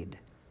seed.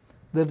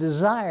 The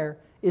desire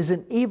is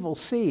an evil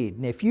seed.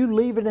 And if you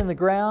leave it in the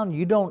ground,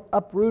 you don't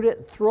uproot it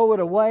and throw it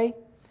away,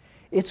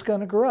 it's going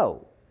to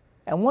grow.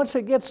 And once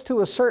it gets to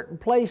a certain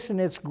place in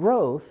its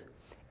growth,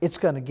 it's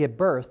going to give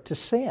birth to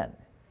sin.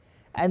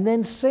 And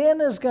then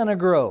sin is going to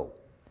grow.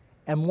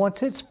 And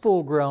once it's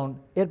full grown,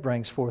 it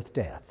brings forth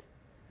death.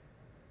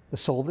 The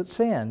soul that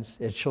sins,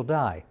 it shall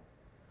die.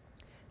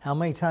 How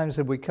many times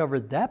have we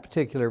covered that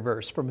particular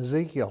verse from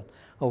Ezekiel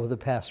over the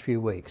past few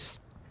weeks?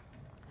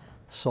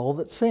 The soul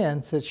that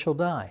sins, it shall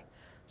die.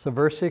 So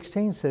verse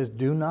 16 says,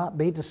 do not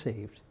be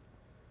deceived.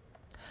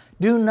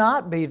 Do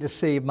not be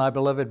deceived, my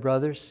beloved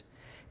brothers.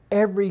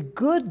 Every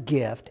good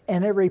gift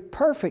and every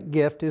perfect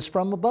gift is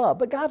from above.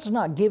 But God's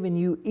not giving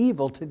you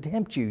evil to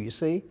tempt you, you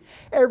see.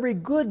 Every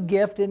good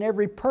gift and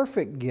every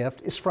perfect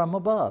gift is from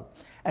above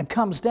and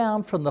comes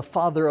down from the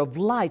Father of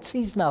lights.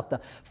 He's not the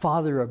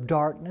father of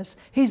darkness.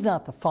 He's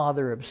not the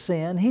father of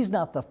sin. He's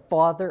not the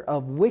father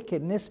of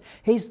wickedness.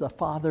 He's the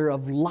Father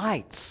of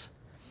lights,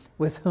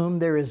 with whom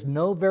there is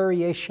no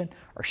variation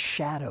or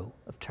shadow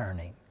of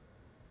turning.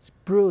 It's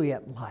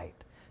brilliant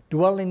light,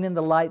 dwelling in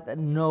the light that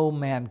no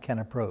man can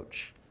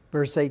approach.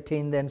 Verse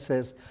 18 then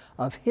says,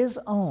 of His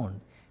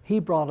own He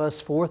brought us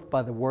forth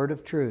by the word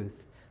of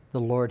truth, the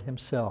Lord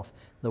Himself,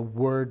 the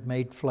Word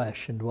made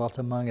flesh and dwelt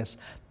among us.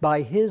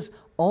 By His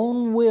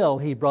own will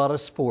He brought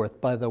us forth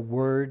by the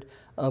word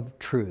of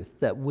truth,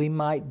 that we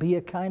might be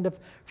a kind of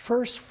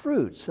first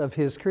fruits of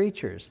His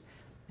creatures.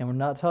 And we're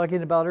not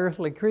talking about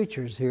earthly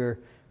creatures here.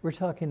 We're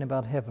talking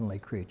about heavenly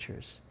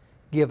creatures,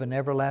 given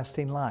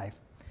everlasting life,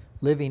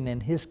 living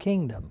in His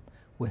kingdom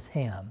with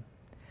Him.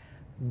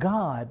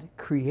 God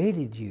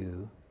created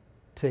you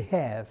to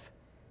have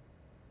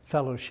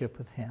fellowship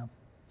with Him.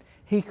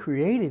 He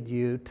created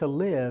you to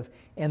live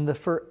in the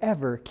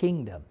forever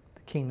kingdom,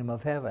 the kingdom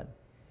of heaven.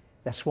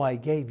 That's why He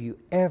gave you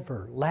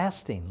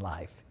everlasting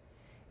life.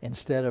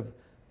 Instead of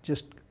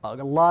just a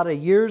lot of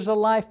years of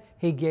life,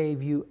 He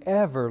gave you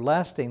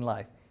everlasting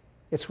life.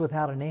 It's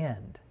without an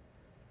end.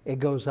 It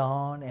goes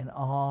on and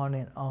on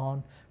and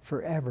on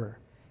forever,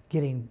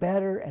 getting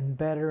better and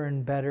better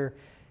and better.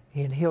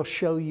 And He'll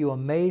show you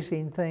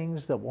amazing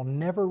things that will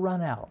never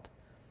run out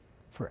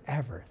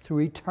forever,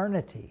 through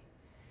eternity.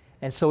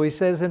 And so He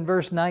says in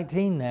verse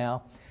 19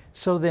 now,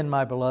 so then,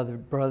 my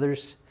beloved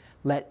brothers,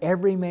 let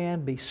every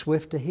man be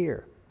swift to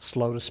hear,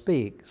 slow to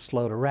speak,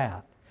 slow to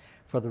wrath.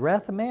 For the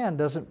wrath of man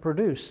doesn't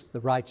produce the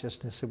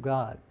righteousness of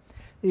God.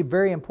 These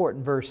very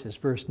important verses,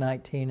 verse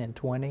 19 and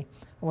 20.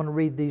 I want to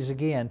read these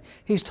again.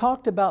 He's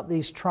talked about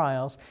these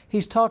trials.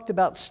 He's talked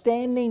about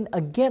standing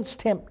against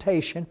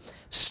temptation,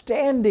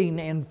 standing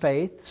in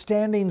faith,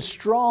 standing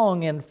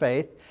strong in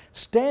faith,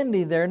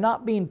 standing there,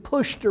 not being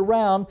pushed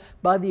around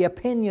by the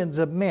opinions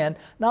of men,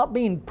 not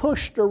being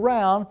pushed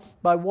around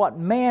by what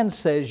man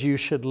says you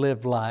should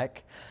live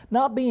like,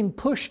 not being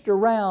pushed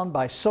around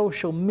by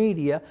social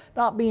media,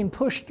 not being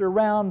pushed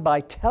around by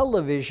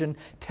television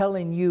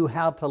telling you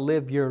how to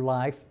live your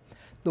life.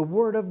 The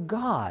Word of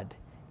God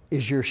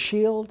is your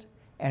shield,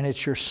 and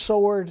it's your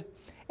sword,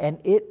 and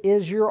it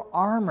is your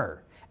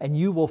armor. And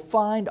you will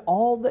find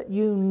all that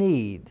you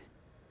need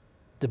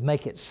to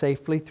make it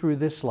safely through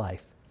this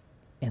life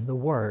in the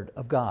Word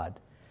of God.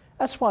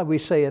 That's why we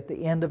say at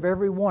the end of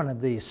every one of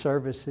these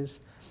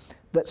services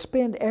that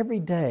spend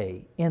every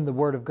day in the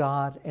Word of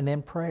God and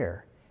in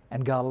prayer,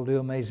 and God will do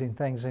amazing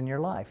things in your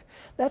life.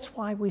 That's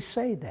why we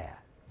say that.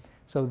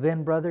 So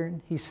then,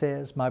 brethren, he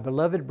says, my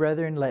beloved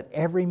brethren, let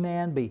every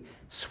man be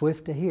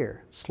swift to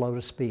hear, slow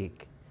to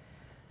speak.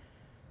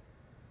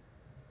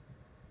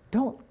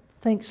 Don't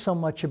think so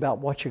much about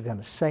what you're going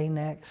to say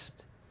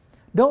next.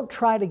 Don't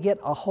try to get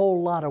a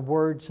whole lot of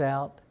words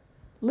out.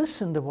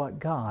 Listen to what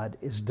God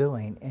is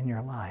doing in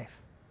your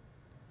life.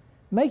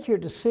 Make your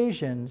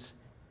decisions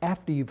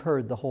after you've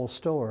heard the whole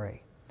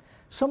story.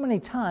 So many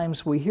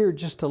times we hear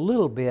just a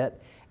little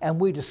bit and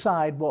we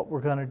decide what we're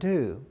going to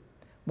do,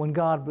 when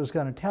God was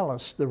going to tell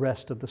us the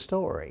rest of the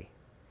story.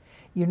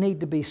 You need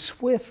to be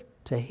swift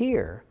to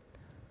hear,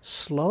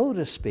 slow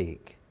to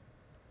speak,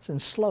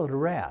 and slow to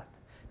wrath.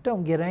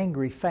 Don't get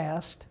angry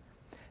fast.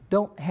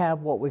 Don't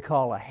have what we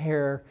call a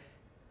hair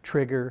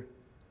trigger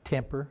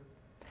temper.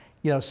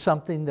 You know,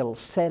 something that'll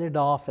set it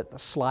off at the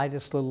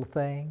slightest little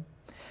thing.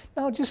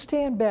 No, just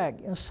stand back.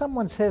 You know,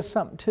 someone says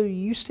something to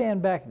you, you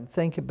stand back and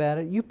think about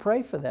it. You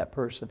pray for that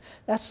person.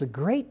 That's a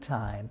great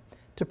time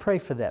to pray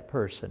for that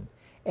person.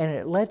 And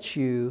it lets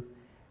you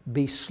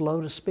be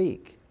slow to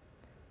speak.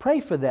 Pray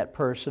for that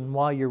person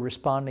while you're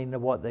responding to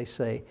what they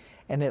say,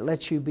 and it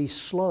lets you be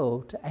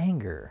slow to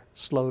anger,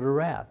 slow to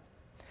wrath.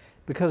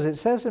 Because it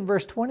says in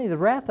verse 20, the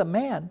wrath of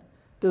man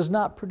does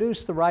not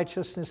produce the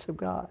righteousness of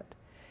God.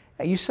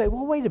 And you say,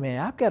 well, wait a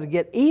minute, I've got to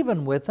get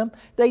even with them.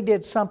 They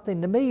did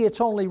something to me.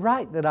 It's only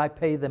right that I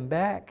pay them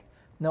back.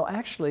 No,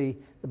 actually,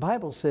 the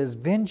Bible says,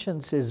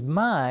 vengeance is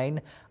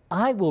mine.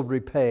 I will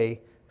repay,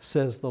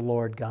 says the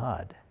Lord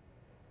God.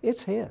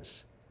 It's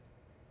His.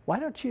 Why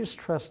don't you just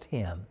trust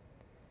Him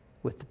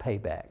with the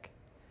payback?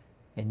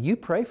 And you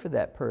pray for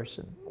that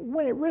person.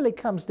 When it really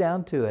comes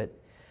down to it,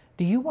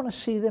 do you want to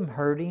see them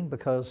hurting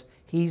because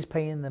He's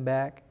paying them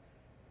back?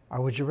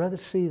 Or would you rather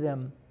see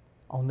them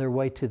on their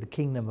way to the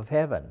kingdom of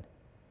heaven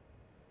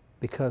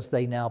because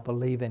they now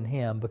believe in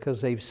Him, because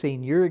they've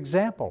seen your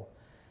example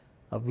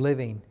of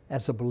living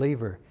as a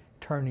believer,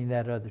 turning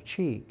that other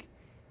cheek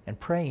and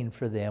praying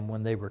for them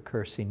when they were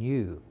cursing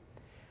you.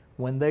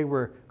 When they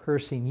were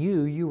cursing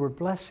you, you were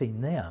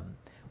blessing them.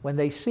 When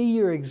they see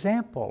your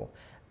example,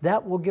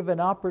 that will give an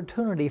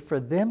opportunity for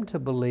them to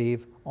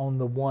believe on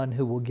the one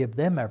who will give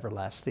them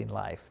everlasting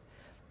life.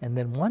 And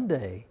then one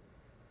day,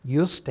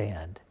 you'll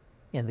stand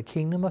in the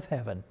kingdom of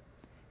heaven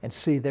and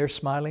see their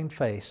smiling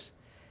face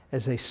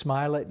as they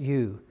smile at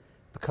you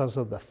because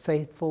of the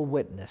faithful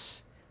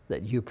witness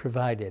that you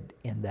provided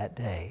in that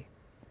day.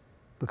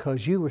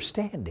 Because you were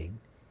standing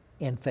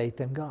in faith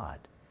in God,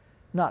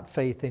 not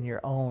faith in your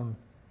own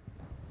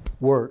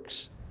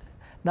works,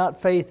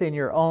 not faith in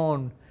your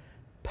own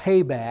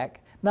payback,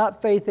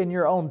 not faith in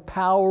your own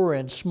power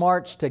and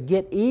smarts to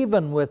get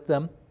even with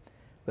them,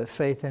 but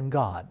faith in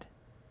God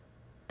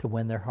to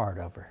win their heart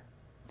over.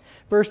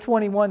 Verse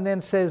 21 then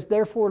says,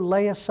 "Therefore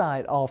lay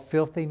aside all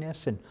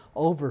filthiness and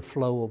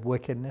overflow of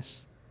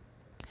wickedness,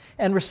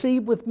 and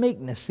receive with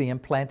meekness the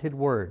implanted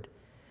word,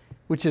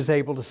 which is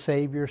able to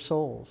save your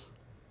souls."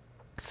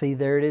 See,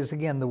 there it is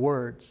again, the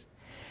words.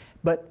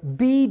 "But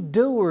be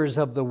doers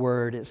of the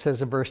word," it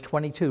says in verse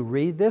 22.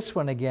 Read this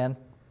one again.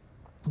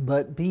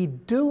 "But be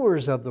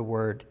doers of the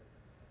word,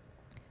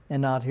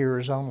 and not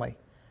hearers only,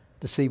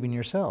 deceiving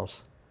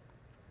yourselves."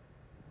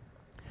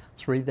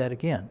 Let's read that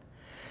again.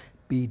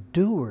 "Be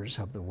doers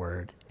of the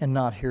word, and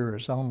not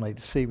hearers only,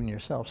 deceiving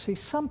yourselves." See,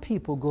 some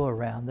people go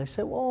around, they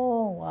say,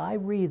 "Oh, I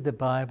read the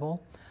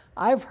Bible.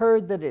 I've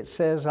heard that it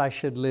says I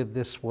should live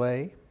this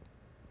way.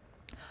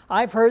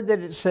 I've heard that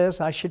it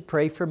says I should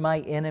pray for my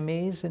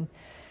enemies, and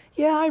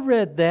yeah, I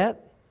read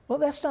that." Well,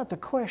 that's not the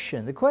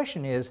question. The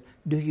question is,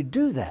 do you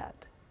do that?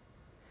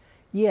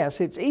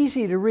 Yes, it's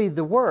easy to read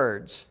the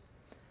words,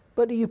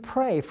 but do you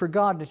pray for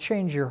God to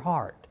change your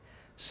heart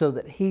so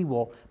that He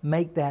will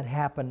make that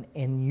happen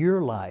in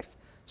your life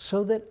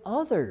so that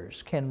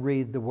others can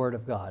read the Word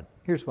of God?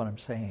 Here's what I'm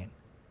saying.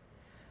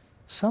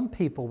 Some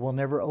people will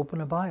never open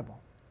a Bible,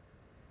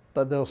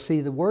 but they'll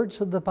see the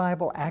words of the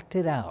Bible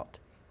acted out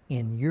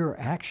in your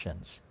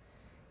actions.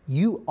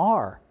 You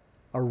are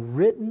a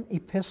written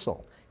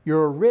epistle.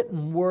 You're a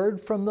written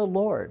word from the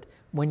Lord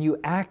when you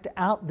act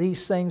out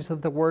these things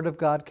that the Word of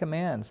God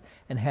commands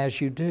and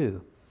has you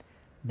do.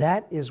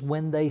 That is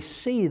when they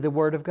see the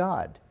Word of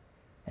God.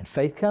 And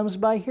faith comes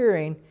by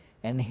hearing,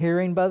 and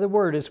hearing by the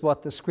Word is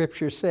what the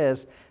Scripture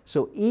says.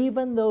 So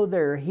even though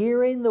they're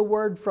hearing the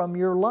Word from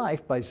your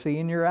life by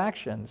seeing your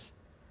actions,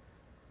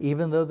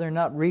 even though they're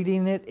not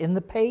reading it in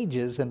the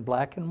pages in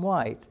black and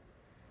white,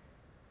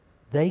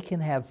 they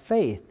can have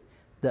faith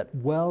that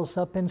wells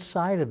up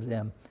inside of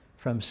them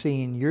from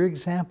seeing your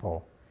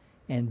example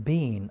and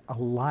being a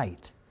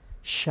light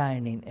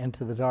shining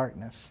into the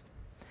darkness.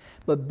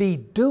 But be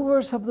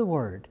doers of the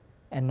word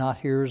and not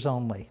hearers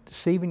only,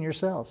 deceiving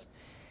yourselves.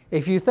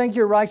 If you think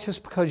you're righteous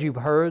because you've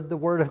heard the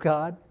word of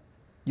God,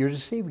 you're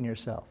deceiving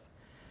yourself.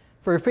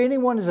 For if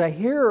anyone is a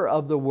hearer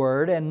of the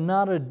word and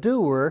not a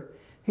doer,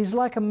 he's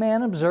like a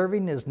man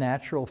observing his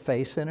natural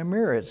face in a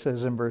mirror, it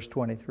says in verse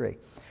 23.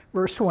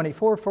 Verse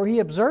 24, "For he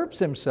observes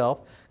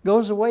himself,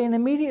 goes away, and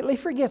immediately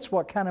forgets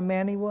what kind of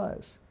man he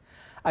was."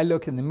 I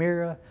look in the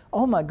mirror,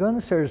 oh my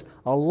goodness, there's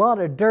a lot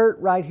of dirt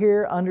right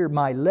here under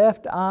my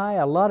left eye,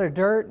 a lot of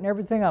dirt and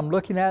everything I'm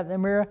looking at in the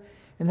mirror.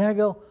 And then I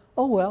go,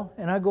 oh well,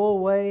 and I go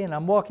away and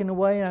I'm walking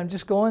away and I'm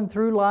just going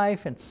through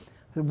life and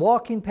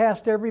walking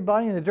past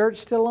everybody and the dirt's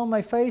still on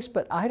my face,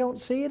 but I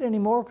don't see it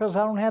anymore because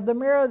I don't have the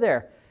mirror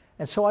there.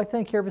 And so I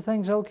think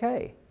everything's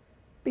okay.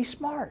 Be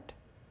smart.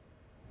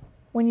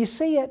 When you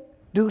see it,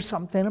 do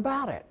something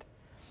about it.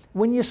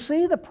 When you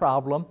see the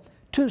problem,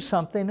 do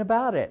something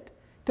about it.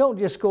 Don't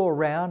just go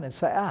around and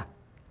say,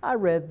 I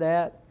read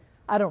that.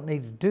 I don't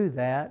need to do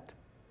that.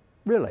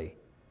 Really?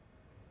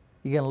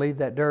 You going to leave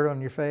that dirt on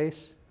your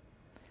face?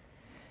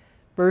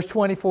 Verse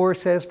 24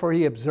 says, "For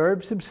he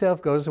observes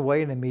himself, goes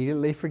away, and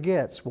immediately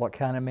forgets what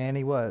kind of man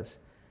he was."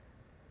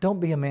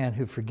 Don't be a man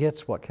who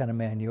forgets what kind of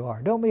man you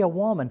are. Don't be a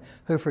woman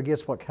who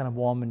forgets what kind of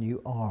woman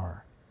you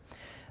are.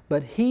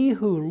 But he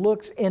who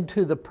looks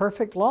into the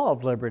perfect law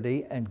of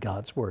liberty and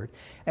God's Word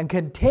and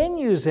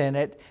continues in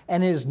it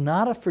and is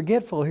not a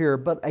forgetful hearer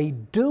but a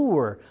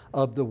doer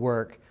of the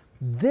work,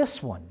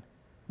 this one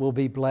will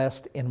be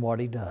blessed in what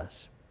he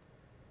does.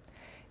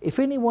 If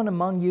anyone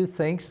among you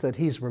thinks that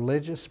he's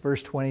religious,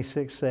 verse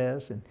 26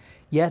 says, and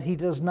yet he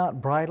does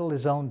not bridle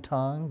his own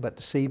tongue but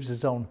deceives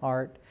his own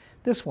heart,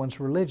 this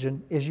one's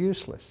religion is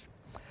useless.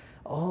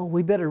 Oh,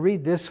 we better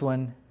read this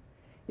one.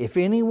 If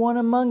anyone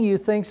among you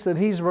thinks that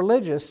he's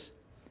religious,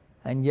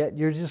 and yet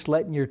you're just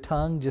letting your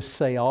tongue just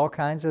say all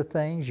kinds of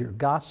things, you're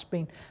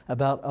gossiping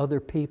about other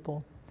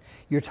people,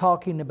 you're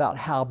talking about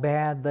how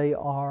bad they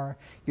are,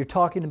 you're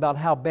talking about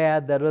how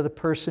bad that other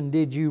person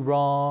did you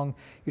wrong,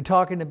 you're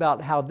talking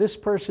about how this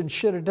person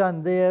should have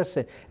done this,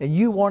 and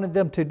you wanted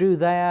them to do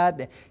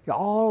that,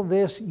 all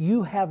this,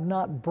 you have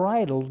not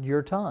bridled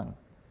your tongue.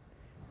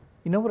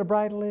 You know what a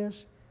bridle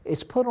is?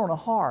 It's put on a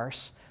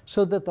horse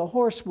so that the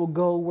horse will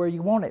go where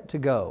you want it to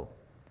go.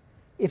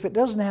 If it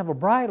doesn't have a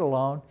bridle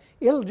on,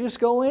 it'll just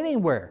go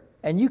anywhere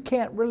and you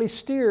can't really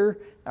steer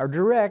or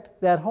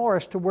direct that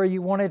horse to where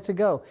you want it to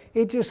go.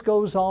 It just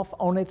goes off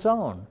on its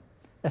own.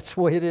 That's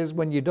the way it is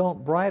when you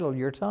don't bridle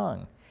your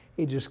tongue.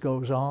 It just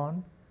goes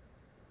on,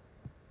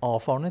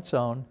 off on its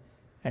own,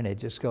 and it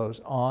just goes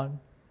on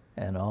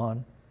and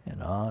on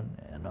and on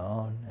and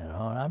on and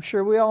on. I'm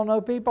sure we all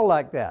know people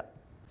like that.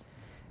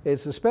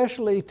 It's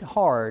especially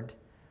hard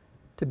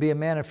to be a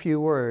man of few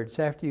words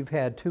after you've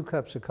had 2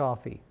 cups of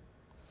coffee.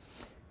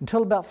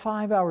 Until about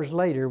 5 hours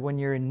later, when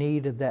you're in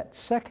need of that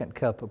second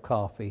cup of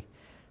coffee,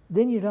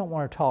 then you don't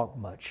want to talk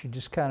much. You're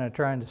just kind of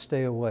trying to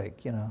stay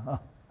awake, you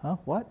know.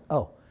 What?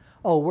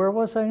 Oh, where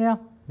was I now?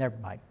 Never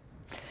mind.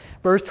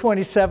 Verse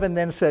 27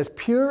 then says,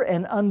 pure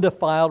and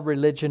undefiled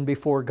religion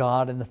before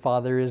God and the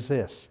Father is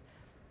this,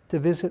 to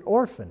visit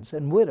orphans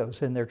and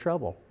widows in their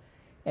trouble,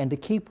 and to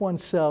keep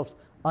oneself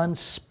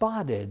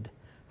unspotted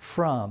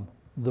from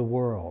the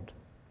world.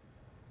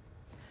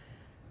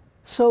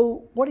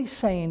 So what he's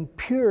saying,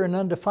 pure and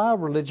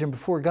undefiled religion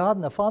before God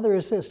and the Father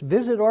is this,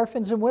 visit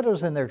orphans and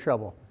widows in their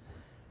trouble.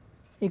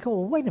 You go,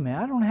 well, wait a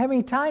minute, I don't have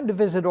any time to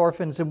visit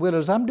orphans and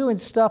widows. I'm doing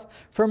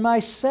stuff for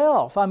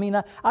myself. I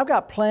mean, I've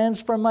got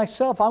plans for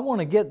myself. I want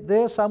to get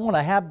this. I want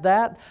to have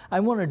that. I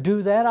want to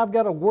do that. I've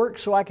got to work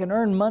so I can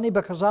earn money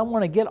because I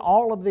want to get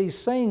all of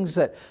these things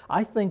that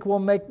I think will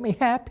make me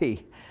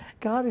happy.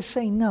 God is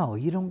saying, no,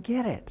 you don't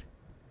get it.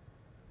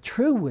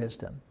 True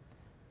wisdom,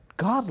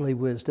 godly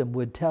wisdom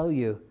would tell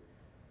you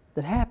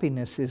that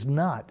happiness is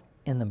not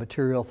in the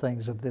material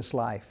things of this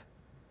life.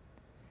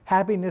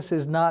 Happiness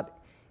is not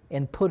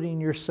in putting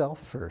yourself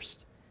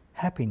first.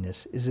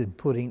 Happiness is in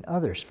putting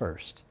others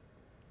first.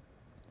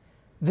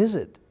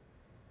 Visit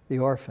the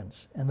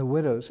orphans and the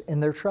widows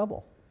in their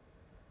trouble.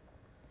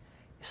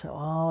 You say,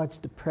 oh, it's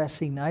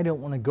depressing. I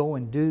don't want to go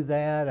and do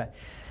that. I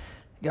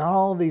got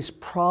all these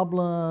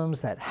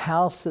problems. That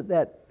house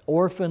that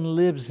orphan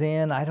lives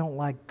in, I don't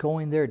like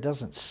going there. It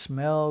doesn't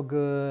smell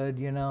good,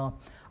 you know.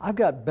 I've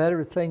got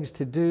better things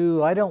to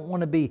do. I don't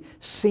want to be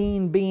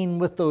seen being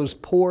with those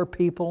poor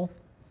people.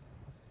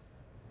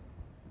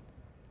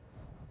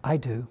 I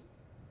do.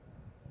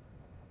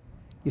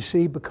 You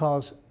see,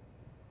 because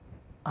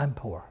I'm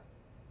poor.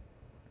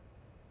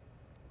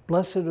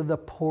 Blessed are the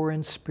poor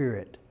in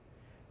spirit,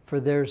 for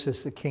theirs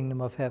is the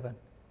kingdom of heaven.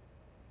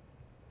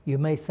 You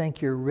may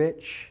think you're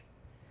rich.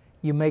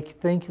 You may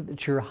think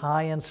that you're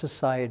high in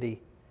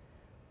society.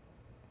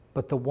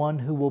 But the one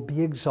who will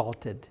be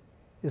exalted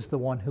is the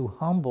one who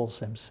humbles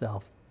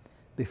himself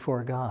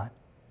before God.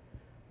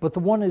 But the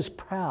one who's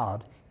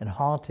proud and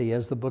haughty,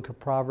 as the book of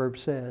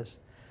Proverbs says,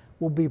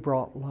 will be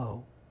brought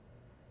low.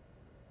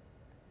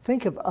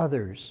 Think of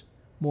others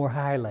more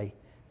highly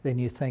than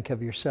you think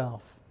of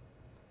yourself.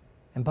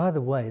 And by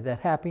the way, that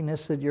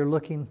happiness that you're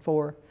looking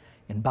for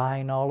in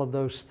buying all of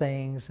those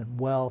things and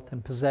wealth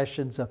and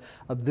possessions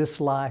of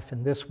this life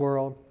and this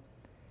world,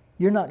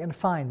 you're not going to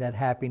find that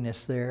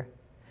happiness there.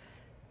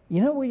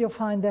 You know where you'll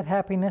find that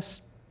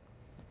happiness?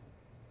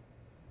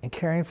 In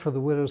caring for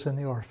the widows and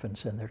the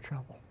orphans in their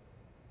trouble.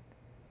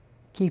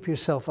 Keep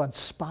yourself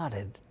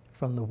unspotted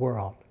from the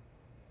world.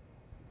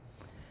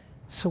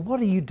 So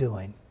what are you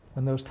doing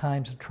when those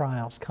times of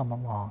trials come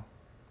along?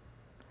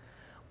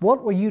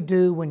 What will you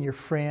do when your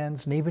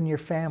friends and even your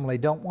family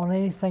don't want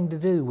anything to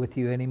do with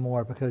you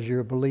anymore because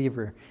you're a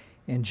believer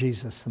in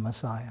Jesus the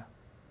Messiah?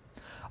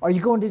 Are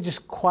you going to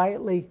just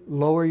quietly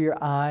lower your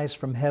eyes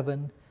from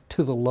heaven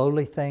to the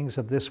lowly things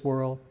of this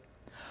world?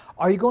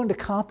 Are you going to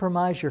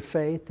compromise your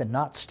faith and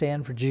not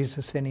stand for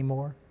Jesus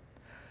anymore?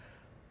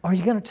 Are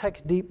you going to take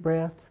a deep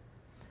breath,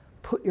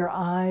 put your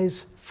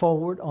eyes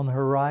forward on the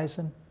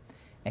horizon,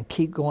 and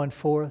keep going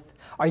forth?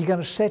 Are you going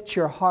to set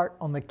your heart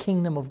on the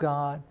kingdom of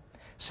God?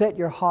 Set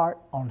your heart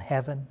on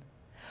heaven?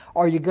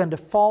 Are you going to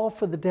fall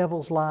for the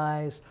devil's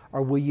lies,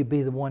 or will you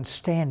be the one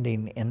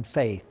standing in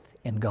faith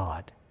in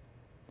God?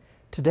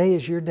 Today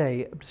is your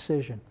day of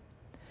decision.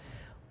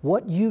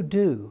 What you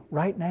do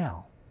right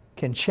now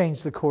can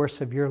change the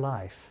course of your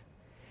life.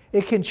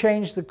 It can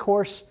change the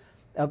course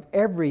of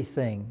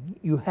everything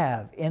you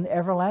have in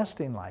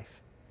everlasting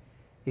life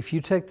if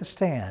you take the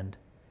stand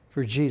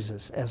for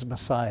Jesus as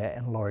Messiah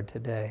and Lord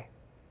today.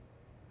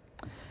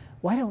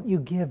 Why don't you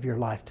give your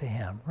life to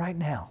Him right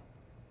now?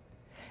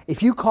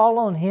 If you call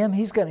on Him,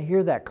 He's going to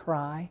hear that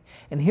cry,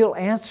 and He'll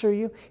answer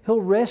you.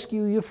 He'll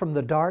rescue you from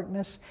the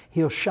darkness.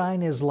 He'll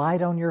shine His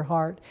light on your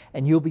heart,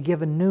 and you'll be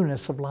given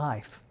newness of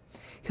life.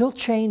 He'll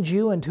change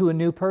you into a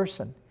new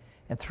person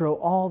and throw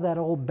all that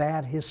old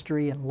bad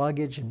history and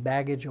luggage and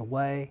baggage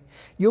away.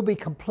 You'll be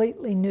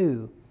completely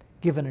new,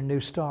 given a new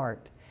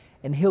start.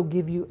 And He'll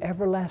give you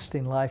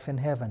everlasting life in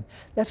heaven.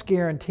 That's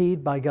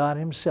guaranteed by God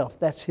Himself.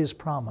 That's His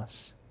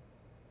promise.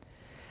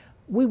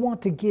 We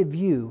want to give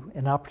you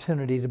an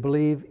opportunity to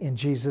believe in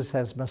Jesus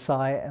as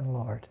Messiah and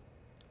Lord,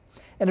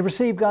 and to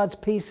receive God's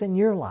peace in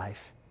your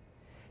life.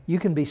 You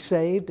can be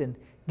saved and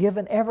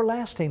given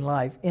everlasting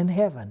life in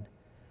heaven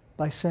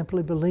by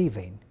simply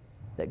believing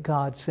that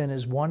God sent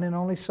His one and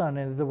only Son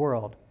into the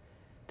world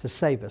to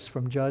save us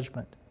from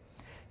judgment.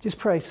 Just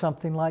pray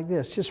something like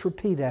this. Just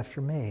repeat after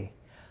me.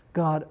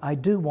 God, I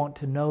do want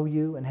to know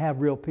you and have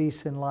real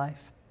peace in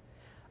life.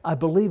 I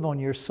believe on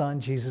your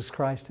Son, Jesus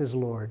Christ, as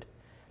Lord.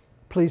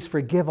 Please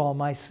forgive all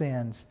my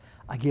sins.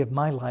 I give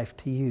my life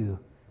to you.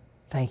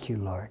 Thank you,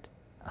 Lord.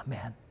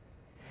 Amen.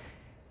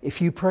 If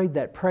you prayed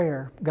that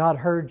prayer, God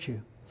heard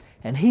you,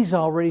 and He's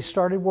already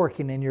started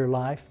working in your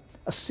life.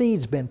 A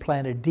seed's been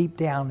planted deep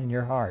down in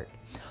your heart.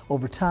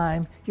 Over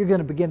time, you're going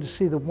to begin to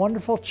see the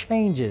wonderful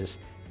changes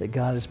that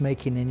God is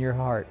making in your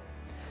heart.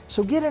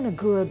 So get in a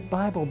good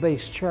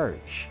Bible-based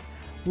church.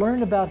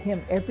 Learn about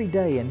Him every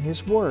day in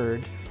His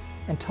Word,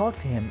 and talk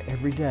to Him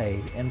every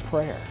day in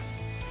prayer.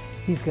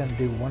 He's going to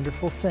do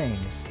wonderful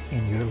things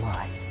in your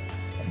life.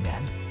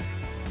 Amen.